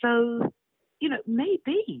 So,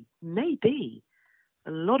 maybe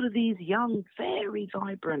a lot of these young, very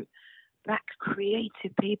vibrant, black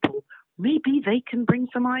creative people, maybe they can bring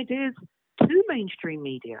some ideas to mainstream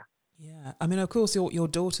media. Yeah, I mean, of course, your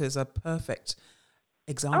daughters are perfect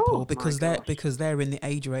example because they're in the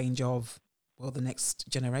age range of the next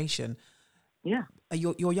generation. Yeah,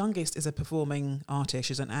 your youngest is a performing artist.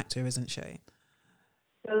 She's an actor, isn't she?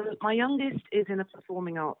 So my youngest is in a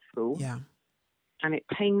performing arts school. Yeah, and it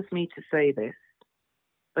pains me to say this,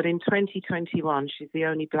 but in 2021, she's the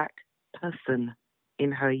only black person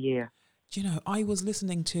in her year. Do you know, I was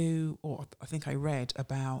listening to, or I think I read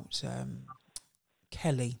about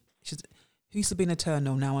Kelly, who used to be an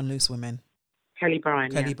Eternal, now on Loose Women. Kelly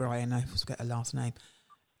Bryan, I forget her last name.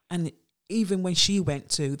 And even when she went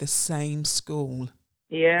to the same school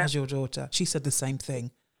as your daughter, she said the same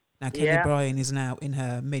thing. Now, Kelly Bryan is now in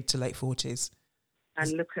her mid to late 40s.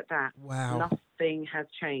 And look at that. Wow. Nothing has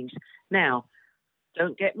changed. Now,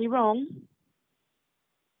 don't get me wrong.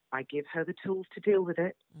 I give her the tools to deal with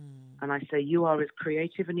it. And I say, you are as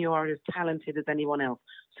creative and you are as talented as anyone else.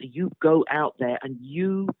 So you go out there and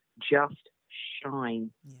you just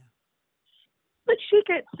shine. Yeah. But she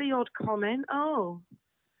gets the odd comment,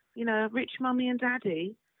 rich mummy and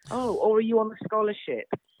daddy. Or are you on a scholarship?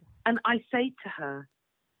 And I say to her,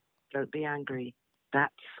 don't be angry.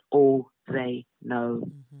 That's all they know.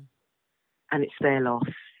 And it's their loss.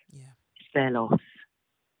 Yeah. It's their loss.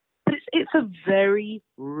 But it's a very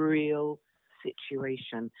real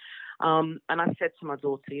situation. And I said to my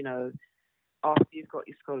daughter, after you've got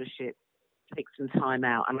your scholarship, take some time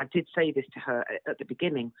out. And I did say this to her at the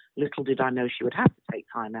beginning. Little did I know she would have to take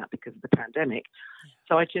time out because of the pandemic.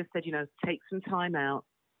 So I just said, take some time out,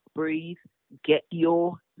 breathe, get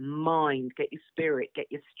your mind, get your spirit,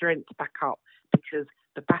 get your strength back up, because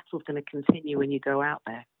the battle's going to continue when you go out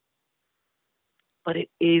there. But it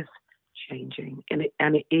is changing, and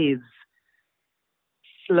it is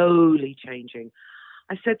slowly changing.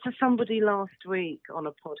 I said to somebody last week on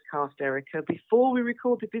a podcast, Erica, before we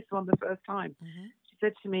recorded this one the first time, she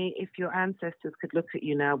said to me, if your ancestors could look at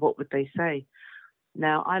you now, what would they say?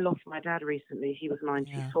 Now, I lost my dad recently. He was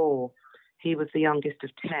 94. He was the youngest of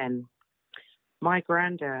 10. My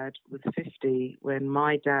granddad was 50 when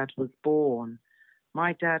my dad was born.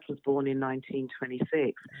 My dad was born in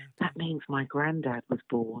 1926. That means my granddad was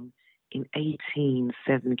born in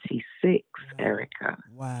 1876, Erica.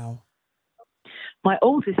 Wow. My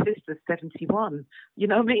oldest sister's 71, you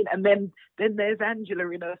know what I mean? And then there's Angela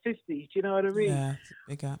in her 50s, do you know what I mean? Yeah, it's a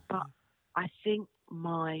big gap. But I think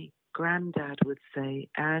my granddad would say,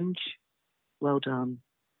 Ange, well done.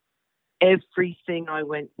 Everything I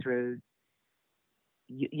went through,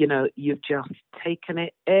 you've just taken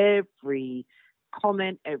it. Every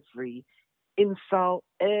comment, every insult,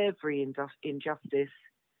 every injustice.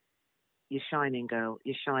 You're shining, girl.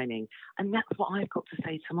 You're shining. And that's what I've got to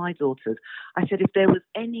say to my daughters. I said, if there was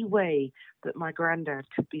any way that my granddad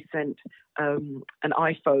could be sent an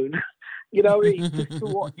iPhone, just to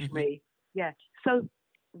watch me. Yeah. So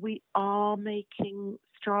we are making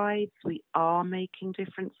strides. We are making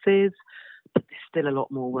differences. But there's still a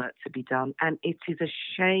lot more work to be done. And it is a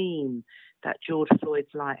shame that George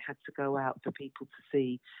Floyd's light had to go out for people to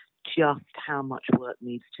see just how much work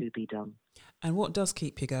needs to be done. And what does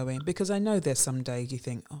keep you going? Because I know there's some days you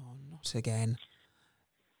think, oh, not again.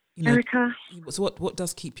 Erica? So what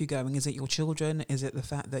does keep you going? Is it your children? Is it the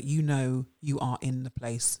fact that you are in the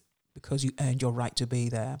place because you earned your right to be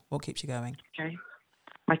there? What keeps you going? Okay.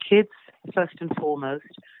 My kids, first and foremost.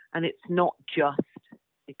 And it's not just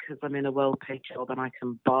because I'm in a well-paid job and I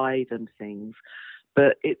can buy them things,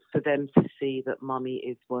 but it's for them to see that mummy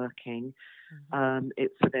is working.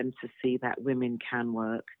 It's for them to see that women can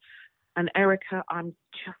work. And Erica, I'm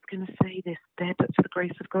just going to say this there, but for the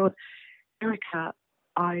grace of God, Erica,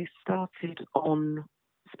 I started on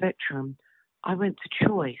Spectrum. I went to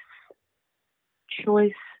Choice.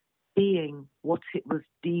 Choice being what it was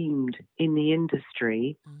deemed in the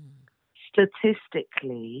industry,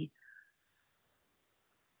 statistically,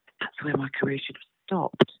 that's where my career should have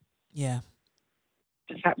stopped. Yeah.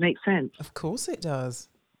 Does that make sense? Of course it does.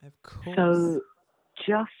 Of course. So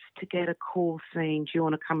just to get a call saying, do you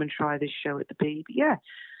want to come and try this show at the Beeb? Yeah.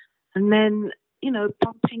 And then,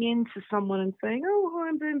 bumping into someone and saying, oh, hi,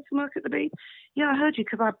 I'm doing some work at the Beeb. Yeah, I heard you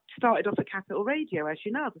because I started off at Capital Radio, as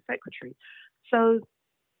you know, as a secretary. So,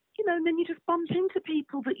 and then you just bump into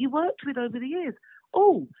people that you worked with over the years.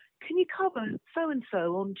 Oh, can you cover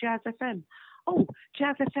so-and-so on Jazz FM? Oh,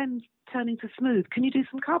 Jazz FM's turning to Smooth. Can you do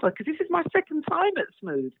some cover? Because this is my second time at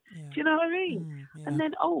Smooth. Yeah. Do you know what I mean? Yeah. And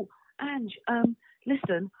then, Ange,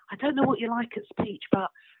 listen, I don't know what you like at Speech, but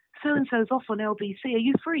so-and-so's off on LBC. Are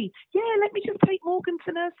you free? Yeah, let me just take Morgan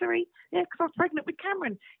to nursery. Yeah, because I was pregnant with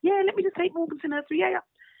Cameron. Yeah, let me just take Morgan to nursery. Yeah.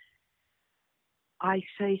 I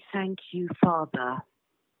say thank you, Father.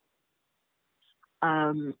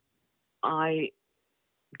 I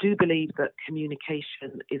do believe that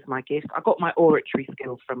communication is my gift. I got my oratory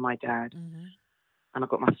skills from my dad, and I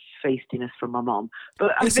got my feistiness from my mom.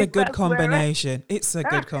 But it's a good combination. It's a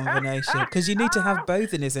good combination because you need to have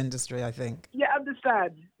both in this industry, I think. Yeah,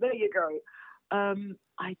 understand. There you go.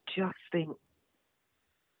 I just think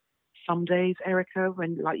some days, Erica,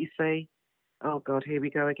 when, like you say, oh God, here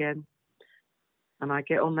we go again, and I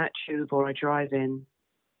get on that tube or I drive in,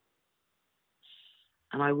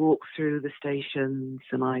 and I walk through the stations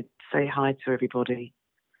and I say hi to everybody.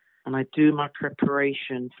 And I do my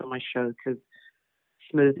preparation for my show because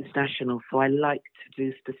Smooth is national. So I like to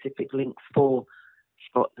do specific links for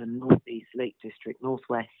Scotland, North East, Lake District, North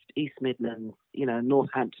West, East Midlands,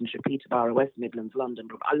 Northamptonshire, Peterborough, West Midlands, London.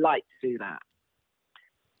 I like to do that.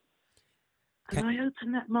 And I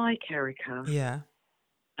open that mic, Erica. Yeah.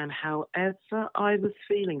 And however I was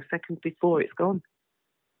feeling seconds before, it's gone.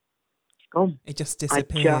 Gone. It just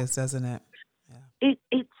disappears, doesn't it? Yeah.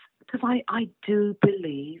 It's because I do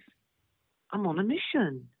believe I'm on a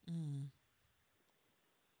mission.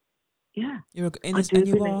 Yeah, you are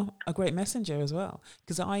a great messenger as well.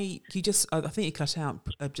 Because I think you cut out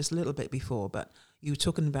just a little bit before, but you were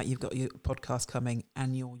talking about you've got your podcast coming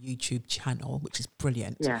and your YouTube channel, which is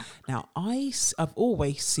brilliant. Yeah. Now I've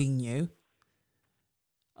always seen you.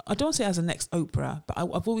 I don't say as a next Oprah, but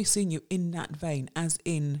I've always seen you in that vein, as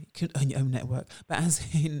in on your own network, but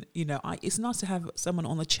as in, it's nice to have someone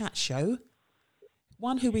on the chat show.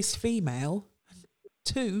 One, who is female.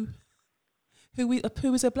 Two, who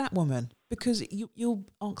is a black woman, because you'll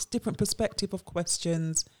ask different perspective of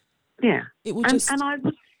questions. Yeah. It will and I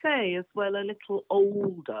would say as well a little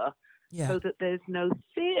older, so that there's no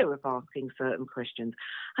fear of asking certain questions.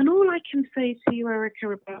 And all I can say to you, Erica,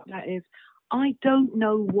 about that is, I don't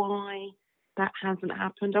know why that hasn't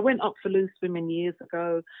happened. I went up for Loose Women years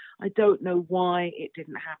ago. I don't know why it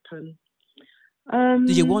didn't happen.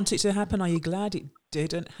 Did you want it to happen? Are you glad it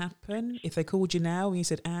didn't happen? If they called you now and you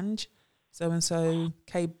said, Ange, so-and-so,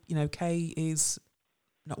 Kay is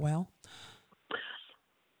not well.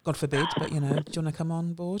 God forbid, but, do you want to come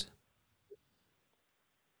on board?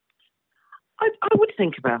 I would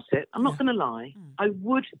think about it. I'm not going to lie. I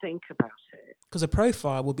would think about it. Because a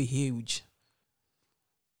profile will be huge.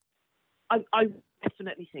 I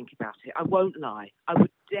definitely think about it. I won't lie. I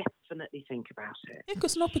would definitely think about it. Yeah,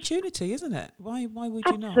 because it's an opportunity, isn't it? Why would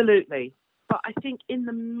you not? Absolutely. But I think in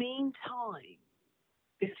the meantime,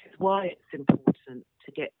 this is why it's important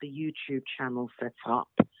to get the YouTube channel set up,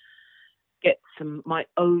 get my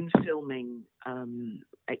own filming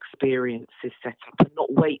experiences set up, and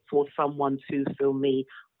not wait for someone to film me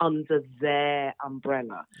under their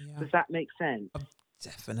umbrella. Yeah. Does that make sense?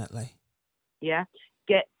 Definitely. Yeah.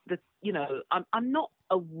 Get the, I'm not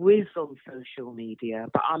a whiz on social media,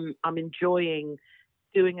 but I'm enjoying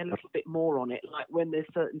doing a little bit more on it. Like when there's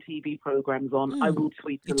certain TV programs on, I will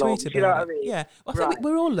tweet along. Do you know what I mean? Yeah. Well, I think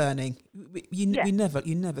we're all learning. You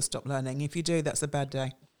never stop learning. If you do, that's a bad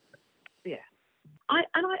day. Yeah. I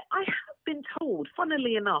have been told,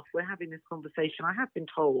 funnily enough, we're having this conversation, I have been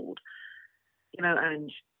told,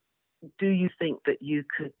 Ange, do you think that you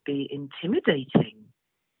could be intimidating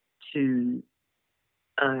to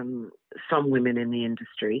some women in the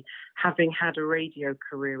industry, having had a radio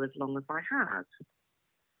career as long as I have?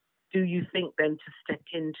 Do you think then to step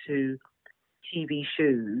into TV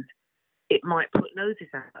shoes, it might put noses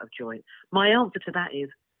out of joint? My answer to that is,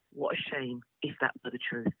 what a shame if that were the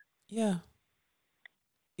truth. Yeah.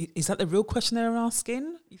 Is that the real question they're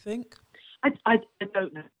asking, you think? I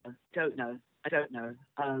don't know. I don't know.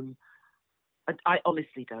 I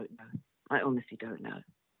honestly don't know. I honestly don't know.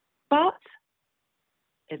 But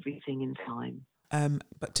everything in time.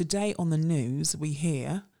 But today on the news, we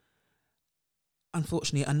hear,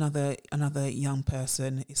 unfortunately, another young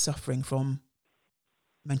person is suffering from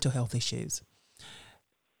mental health issues.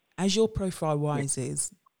 As your profile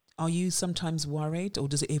rises, are you sometimes worried, or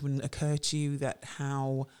does it even occur to you that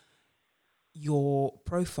how your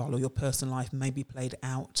profile or your personal life may be played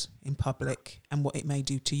out in public and what it may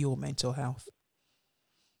do to your mental health?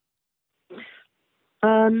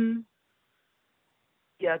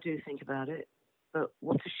 Yeah, I do think about it. But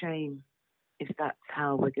what a shame if that's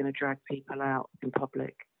how we're going to drag people out in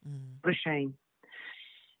public. What a shame.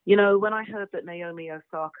 You know, when I heard that Naomi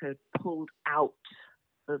Osaka pulled out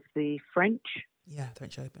of the French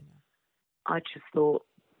Open, I just thought,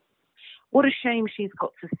 what a shame she's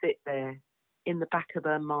got to sit there in the back of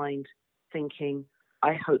her mind thinking,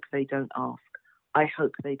 I hope they don't ask. I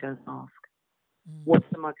hope they don't ask. What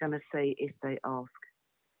am I going to say if they ask?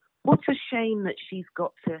 What a shame that she's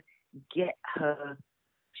got to get her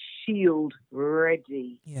shield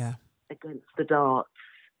ready against the darts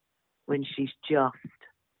when she's just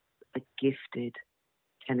a gifted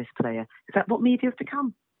tennis player. Is that what media has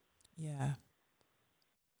become? Yeah.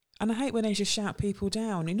 And I hate when they just shout people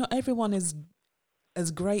down. Not everyone is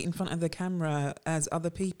as great in front of the camera as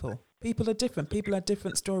other people. People are different. People have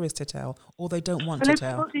different stories to tell, or they don't want to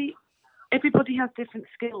tell. Everybody has different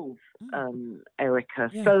skills,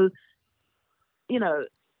 Erica. Yeah. So, you know,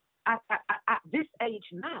 at this age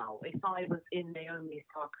now, if I was in Naomi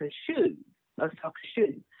Osaka's shoes,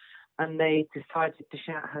 and they decided to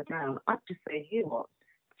shout her down, I'd just say, here what?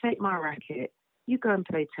 Take my racket. You go and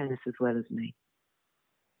play tennis as well as me.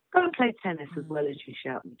 Go and play tennis as well as you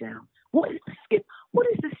shout me down. What is the skill? What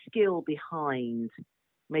is the skill behind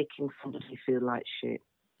making somebody feel like shit?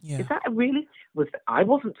 Yeah. Is that really? I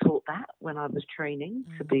wasn't taught that when I was training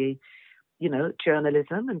to be, you know,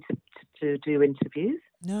 journalism and to do interviews.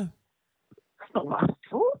 No, that's not what I was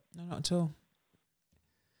taught. No, not at all.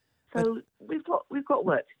 So we've got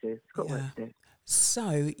work to do. We've got work to do.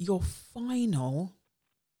 So your final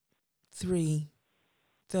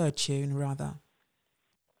third tune, rather.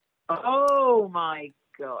 Oh my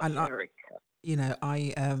God, Erica! You know,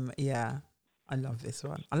 I love this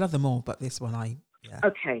one. I love them all, but this one,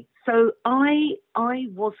 Okay, so I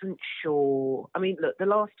wasn't sure. I mean, look, the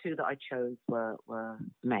last two that I chose were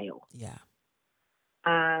male. Yeah.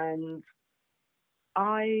 And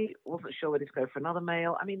I wasn't sure whether to go for another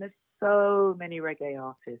male. I mean, there's so many reggae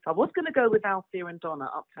artists. I was going to go with Althea and Donna,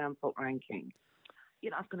 Uptown Top Ranking.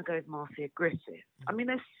 You know, I was going to go with Marcia Griffith. I mean,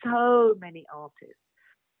 there's so many artists.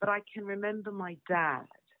 But I can remember my dad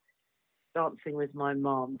dancing with my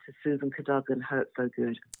mom to Susan Cadogan, Hurt So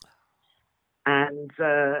Good. And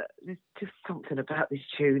there's just something about this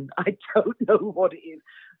tune. I don't know what it is.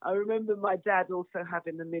 I remember my dad also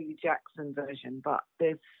having the Millie Jackson version, but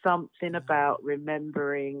there's something about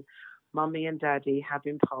remembering Mummy and Daddy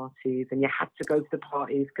having parties, and you had to go to the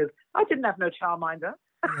parties because I didn't have no childminder.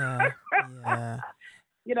 Yeah.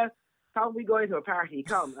 You know, can't we go to a party?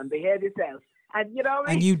 Come and behave yourself. And you know what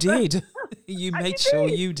I mean? And you did. You made sure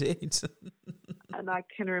you did. And I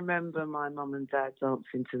can remember my mum and dad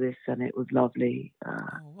dancing to this, and it was lovely.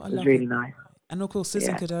 It was really nice. And of course,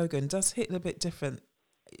 Susan Cadogan does hit a bit different.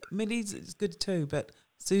 Millie's is good too, but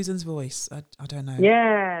Susan's voice, I don't know.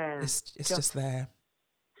 Yeah. It's just there.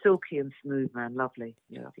 Silky and smooth, man. Lovely.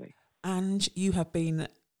 Yeah, lovely. And you have been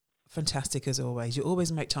fantastic as always. You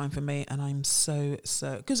always make time for me, and I'm so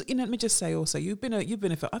because let me just say also you've been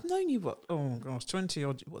I've known you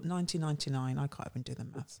 1999. I can't even do the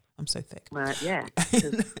maths. I'm so thick. Yeah.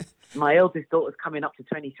 My eldest daughter's coming up to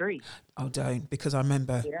 23. Oh, don't, because I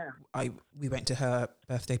remember we went to her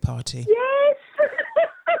birthday party. Yes.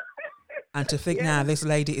 And to think now this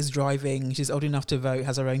lady is driving, she's old enough to vote,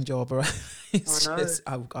 has her own job. It's just,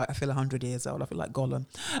 I feel 100 years old. I feel like Gollum.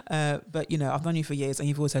 But, you know, I've known you for years and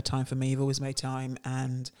you've always had time for me. You've always made time,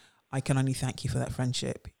 and I can only thank you for that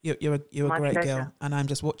friendship. You're a great pleasure. Girl, and I'm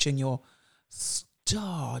just watching your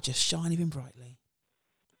star just shine even brightly.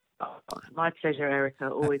 Oh, my pleasure, Erica.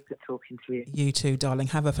 Always good talking to you. You too, darling.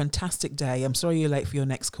 Have a fantastic day. I'm sorry you're late for your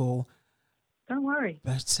next call. Don't worry.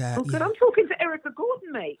 But good. I'm talking to Erica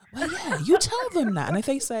Gordon, mate. Well, yeah, you tell them that. And if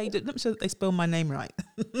they say, let me sure they spell my name right.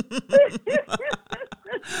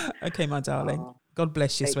 Okay, my darling. God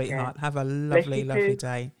bless you, sweetheart. Care. Have a lovely, lovely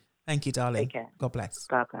day. Thank you, darling. Take care. God bless.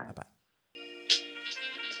 Bye-bye. Bye-bye.